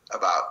from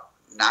about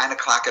 9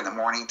 o'clock in the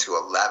morning to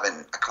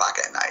 11 o'clock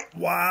at night.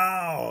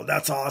 Wow,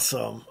 that's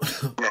awesome.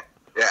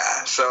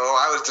 Yeah. So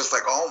I was just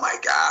like, "Oh my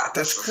God,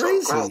 that's is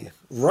crazy, so cool."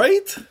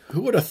 Right?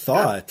 Who would have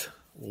thought? Yeah.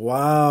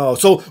 Wow.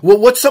 So,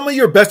 what's some of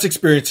your best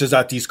experiences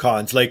at these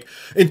cons? Like,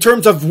 in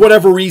terms of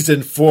whatever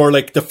reason, for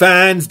like the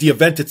fans, the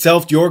event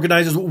itself, the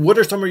organizers, what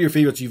are some of your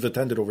favorites you've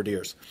attended over the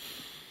years?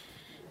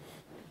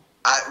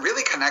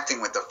 Really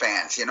connecting with the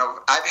fans.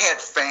 I've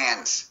had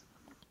fans,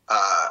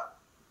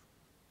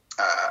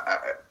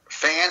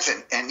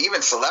 and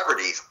even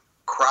celebrities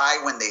cry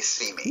when they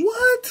see me.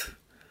 What?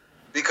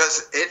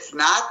 Because it's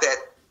not that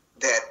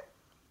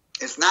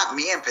it's not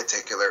me in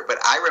particular, but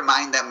I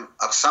remind them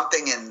of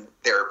something in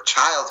their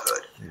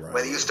childhood, right.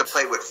 When they used to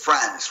play with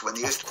friends, when they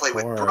used to play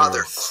with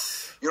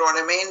brothers. You know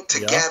what I mean?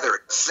 Together,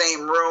 in the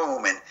same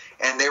room,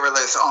 and they were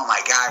like, "Oh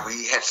my God,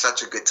 we had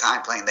such a good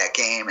time playing that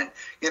game." And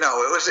it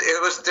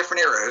was a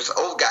different era. It was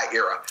old guy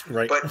era.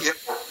 Right. But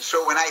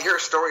so when I hear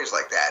stories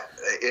like that,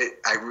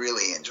 I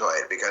really enjoy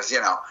it because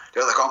they're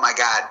like, "Oh my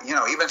God,"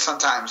 even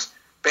sometimes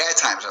bad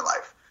times in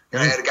life.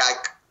 I had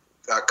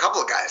a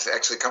couple of guys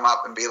actually come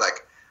up and be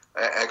like.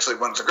 Actually,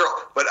 one's a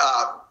girl, but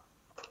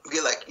be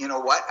like, "You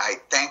know what?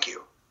 I thank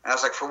you." And I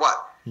was like, "For what?"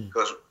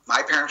 Because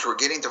my parents were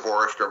getting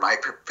divorced, or my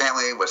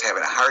family was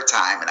having a hard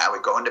time, and I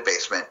would go in the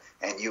basement,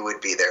 and you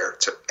would be there,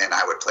 and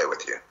I would play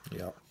with you.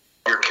 Yeah.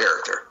 Your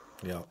character.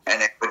 Yeah.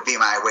 And it would be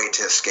my way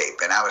to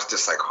escape. And I was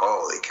just like,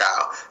 "Holy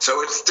cow!"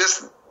 So it's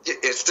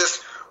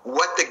just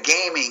what the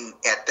gaming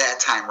at that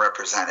time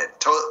represented.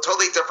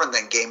 Totally different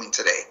than gaming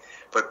today.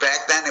 But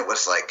back then, it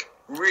was like.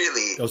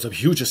 Really, it was a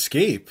huge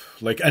escape.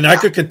 I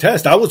could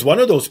contest. I was one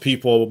of those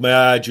people.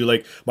 Mad you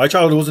my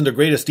childhood wasn't the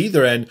greatest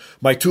either, and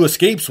my two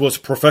escapes was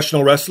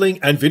professional wrestling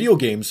and video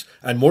games.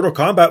 And Mortal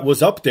Kombat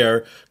was up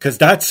there because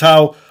that's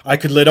how I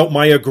could let out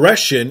my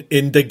aggression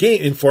in the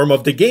game, in form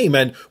of the game.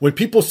 And when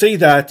people say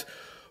that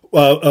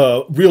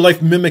real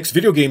life mimics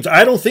video games,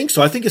 I don't think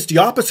so. I think it's the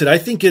opposite. I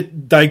think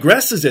it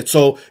digresses it.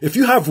 So if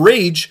you have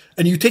rage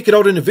and you take it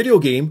out in a video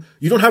game,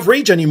 you don't have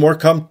rage anymore.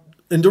 Come.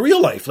 In the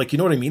real life, you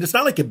know what I mean? It's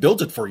not like it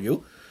builds it for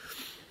you.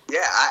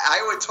 Yeah,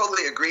 I would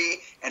totally agree.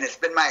 And it's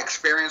been my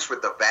experience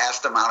with the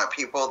vast amount of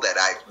people that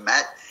I've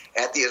met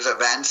at these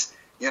events.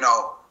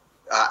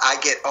 I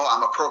get,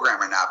 I'm a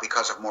programmer now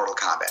because of Mortal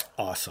Kombat.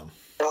 Awesome.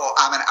 Oh,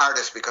 I'm an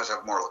artist because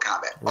of Mortal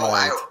Kombat. Right. Oh,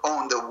 I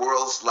own the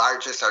world's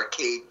largest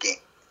arcade game.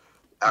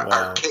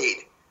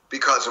 Arcade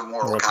because of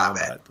Mortal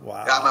Kombat.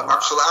 Wow. I'm a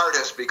martial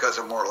artist because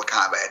of Mortal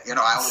Kombat.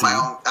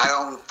 I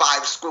own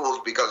 5 schools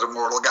because of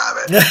Mortal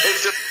Kombat.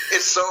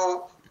 It's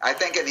so. I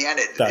think in the end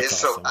it is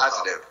so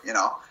positive.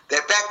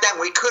 That back then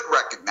we could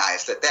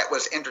recognize that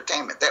was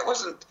entertainment. That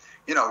wasn't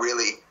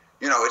really.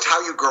 It's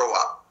how you grow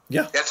up.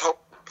 Yeah. That's a whole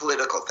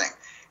political thing.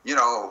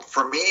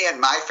 For me and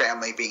my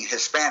family being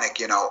Hispanic,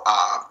 I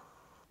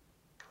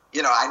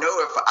know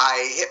if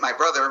I hit my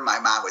brother, my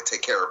mom would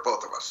take care of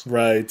both of us.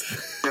 Right.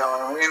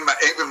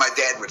 Even my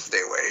dad would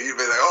stay away. He'd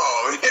be like,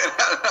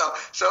 "Oh,"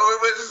 So it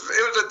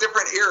was a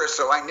different era.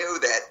 So I knew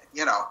that,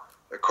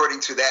 according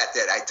to that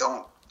I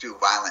don't do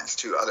violence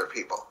to other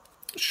people.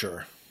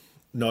 Sure.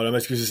 No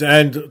excuses.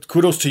 And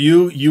kudos to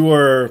you. You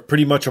are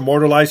pretty much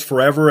immortalized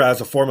forever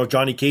as a form of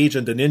Johnny Cage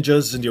and the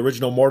ninjas in the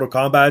original Mortal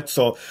Kombat.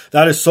 So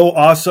that is so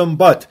awesome.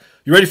 But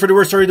you ready for the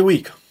worst story of the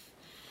week?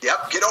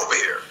 Yep. Get over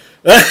here.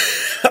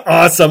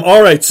 Awesome.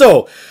 All right.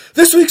 So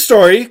this week's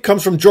story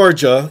comes from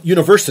Georgia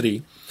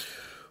University,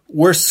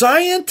 where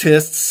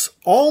scientists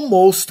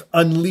almost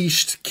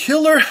unleashed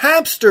killer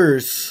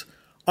hamsters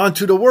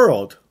onto the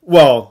world.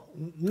 Well,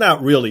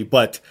 not really,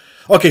 but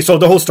okay. So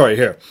the whole story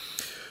here.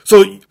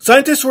 So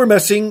scientists were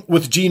messing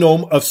with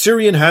genome of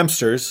Syrian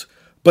hamsters,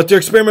 but their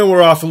experiment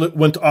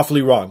went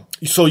awfully wrong.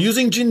 So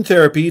using gene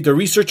therapy, the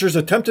researchers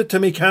attempted to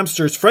make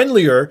hamsters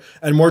friendlier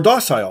and more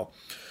docile.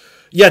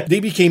 Yet they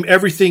became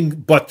everything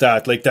but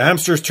that. The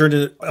hamsters turned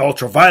into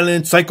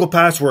ultra-violent,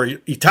 psychopaths were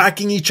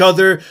attacking each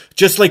other,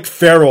 just like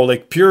feral,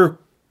 pure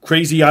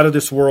crazy out of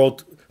this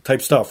world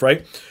type stuff,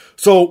 right?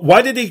 So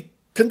why did they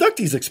conduct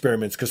these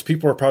experiments? Because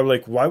people are probably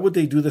like, why would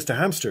they do this to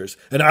hamsters?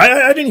 And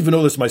I didn't even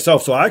know this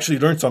myself, so I actually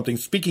learned something.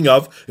 Speaking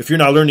of, if you're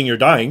not learning, you're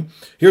dying.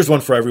 Here's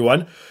one for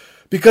everyone.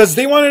 Because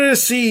they wanted to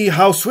see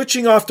how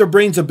switching off their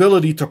brain's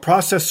ability to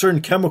process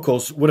certain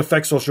chemicals would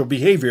affect social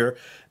behavior.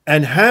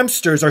 And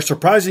hamsters are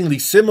surprisingly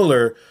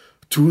similar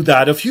to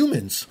that of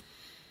humans.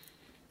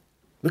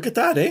 Look at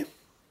that, eh?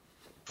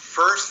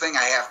 First thing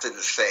I have to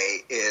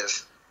say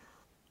is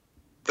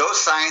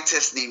those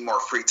scientists need more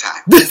free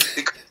time.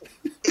 Because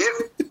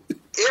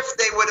if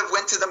they would have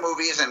went to the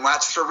movies and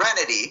watched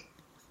Serenity,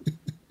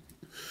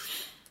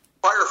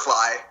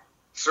 Firefly,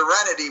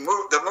 Serenity,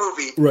 the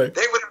movie, right,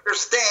 they would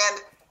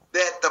understand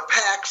that the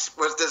PAX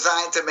was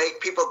designed to make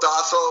people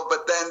docile,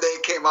 but then they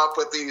came up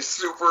with these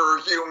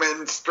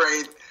superhuman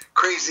strength,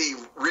 crazy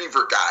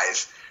Reaver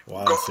guys.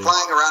 Wow,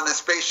 flying around in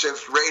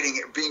spaceships,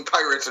 being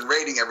pirates and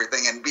raiding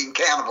everything and being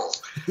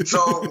cannibals.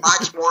 So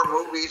watch more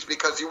movies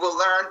because you will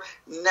learn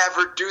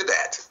never do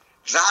that.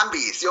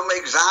 Zombies. You'll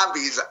make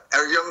zombies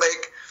or you'll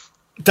make...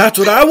 That's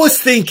what I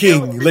was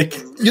thinking. Like,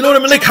 you know what I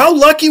mean? Like, how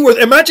lucky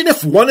imagine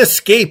if one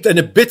escaped and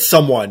it bit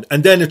someone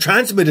and then it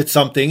transmitted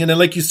something. And then,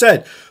 like you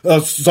said,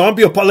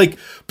 zombie, like,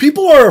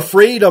 people are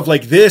afraid of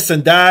like this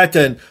and that.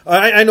 And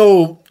I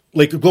know,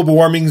 like, global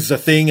warming's a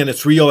thing and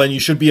it's real and you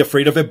should be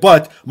afraid of it.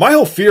 But my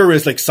whole fear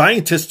is like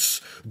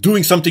scientists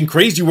doing something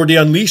crazy where they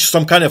unleash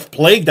some kind of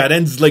plague that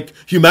ends like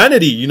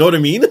humanity. You know what I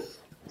mean?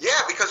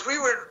 Yeah, because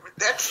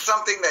that's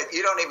something that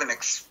you don't even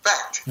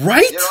expect.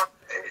 Right?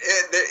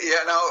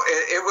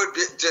 It would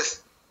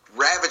just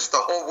ravage the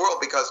whole world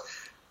because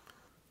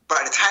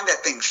by the time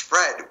that thing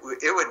spread,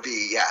 it would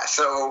be, yeah.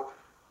 So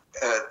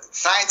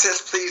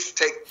scientists, please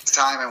take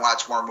time and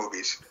watch more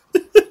movies.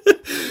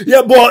 Yeah,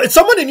 well,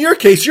 someone in your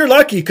case, you're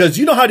lucky because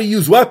you know how to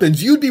use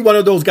weapons. You'd be one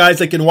of those guys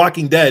like in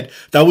Walking Dead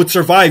that would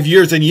survive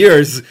years and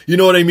years. You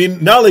know what I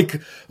mean? Not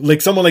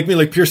like someone like me,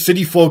 like pure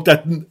city folk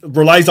that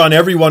relies on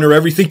everyone or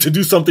everything to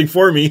do something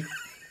for me.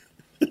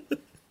 Yeah,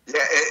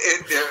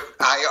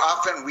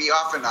 we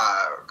often,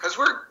 because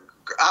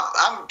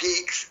I'm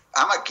geeks.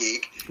 I'm a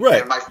geek,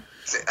 right? And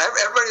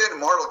everybody in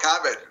Mortal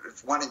Kombat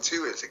 1 and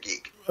 2 is a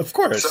geek, of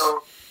course.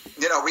 So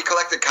we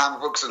collected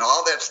comic books and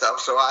all that stuff.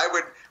 So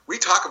we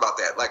talk about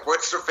that. Like,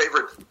 what's your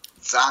favorite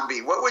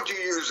zombie? What would you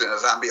use in a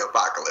zombie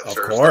apocalypse?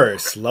 Of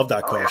course, love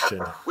that question.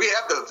 Yeah. We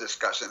have those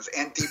discussions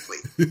and deeply.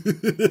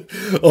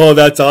 Oh,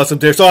 that's awesome,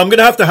 dear. So I'm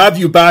gonna have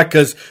you back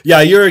because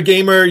you're a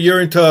gamer,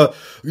 you're into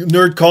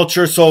nerd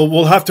culture, so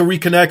we'll have to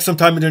reconnect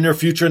sometime in the near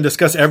future and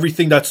discuss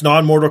everything that's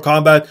non-Mortal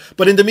Kombat.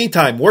 But in the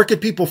meantime, where can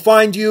people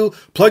find you?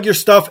 Plug your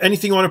stuff.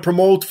 Anything you want to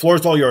promote?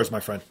 Floor's all yours, my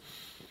friend.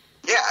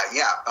 Yeah.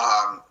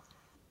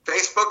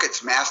 Facebook,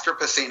 it's Master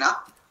Pesina.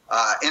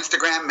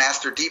 Instagram,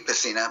 Master D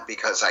Pesina,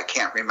 because I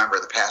can't remember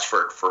the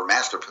password for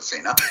Master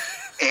Pesina.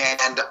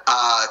 And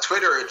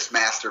Twitter, it's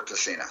Master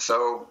Pesina.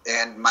 So,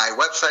 and my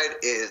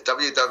website is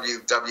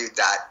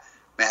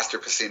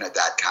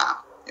www.masterpesina.com.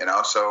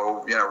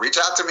 Reach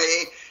out to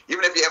me.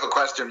 Even if you have a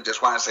question, you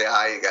just want to say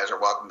hi, you guys are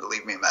welcome to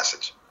leave me a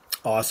message.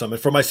 Awesome.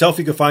 And for myself,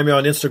 you can find me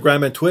on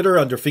Instagram and Twitter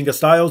under Finger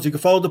Styles. You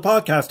can follow the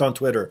podcast on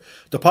Twitter,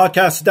 the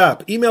Podcast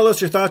DAP. Email us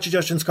your thoughts,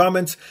 suggestions,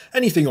 comments,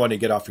 anything you want to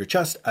get off your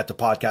chest at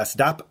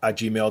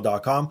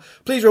thepodcastdap@gmail.com.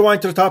 Please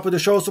rewind to the top of the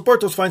show.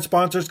 Support those fine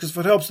sponsors because if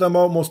it helps them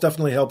out, most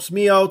definitely helps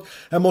me out.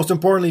 And most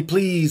importantly,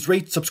 please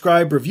rate,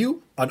 subscribe,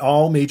 review on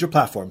all major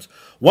platforms.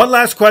 One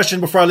last question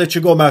before I let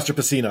you go, Master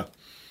Pesina.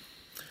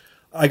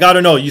 I got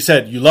to know, you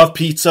said you love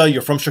pizza,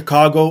 you're from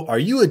Chicago. Are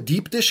you a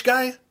deep dish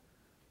guy?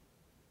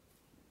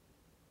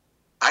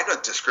 I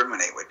don't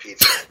discriminate with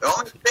pizza. The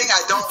only thing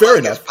I don't Fair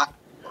like enough. is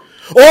pineapple.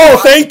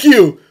 Oh, thank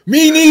you.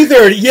 Me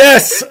neither.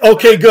 Yes.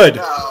 Okay, good.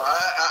 No,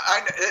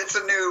 it's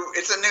a new,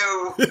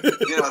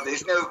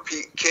 these new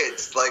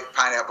kids like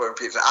pineapple and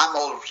pizza. I'm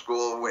old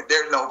school.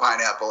 There's no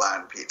pineapple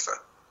on pizza.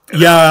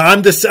 Yeah,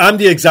 I'm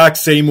the exact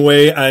same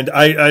way, and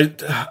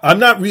I'm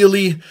not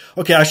really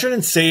okay. I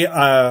shouldn't say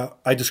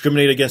I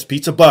discriminate against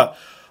pizza, but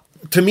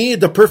to me,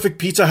 the perfect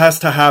pizza has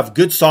to have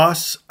good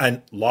sauce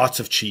and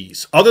lots of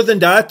cheese. Other than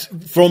that,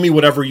 throw me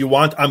whatever you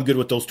want. I'm good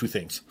with those two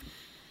things.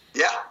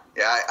 Yeah,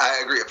 I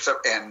agree.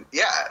 Except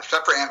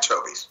for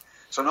anchovies.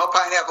 So no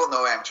pineapple,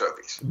 no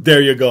anchovies.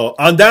 There you go.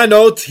 On that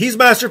note, he's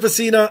Master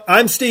Pesina.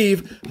 I'm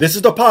Steve. This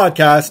is the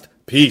podcast.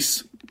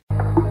 Peace.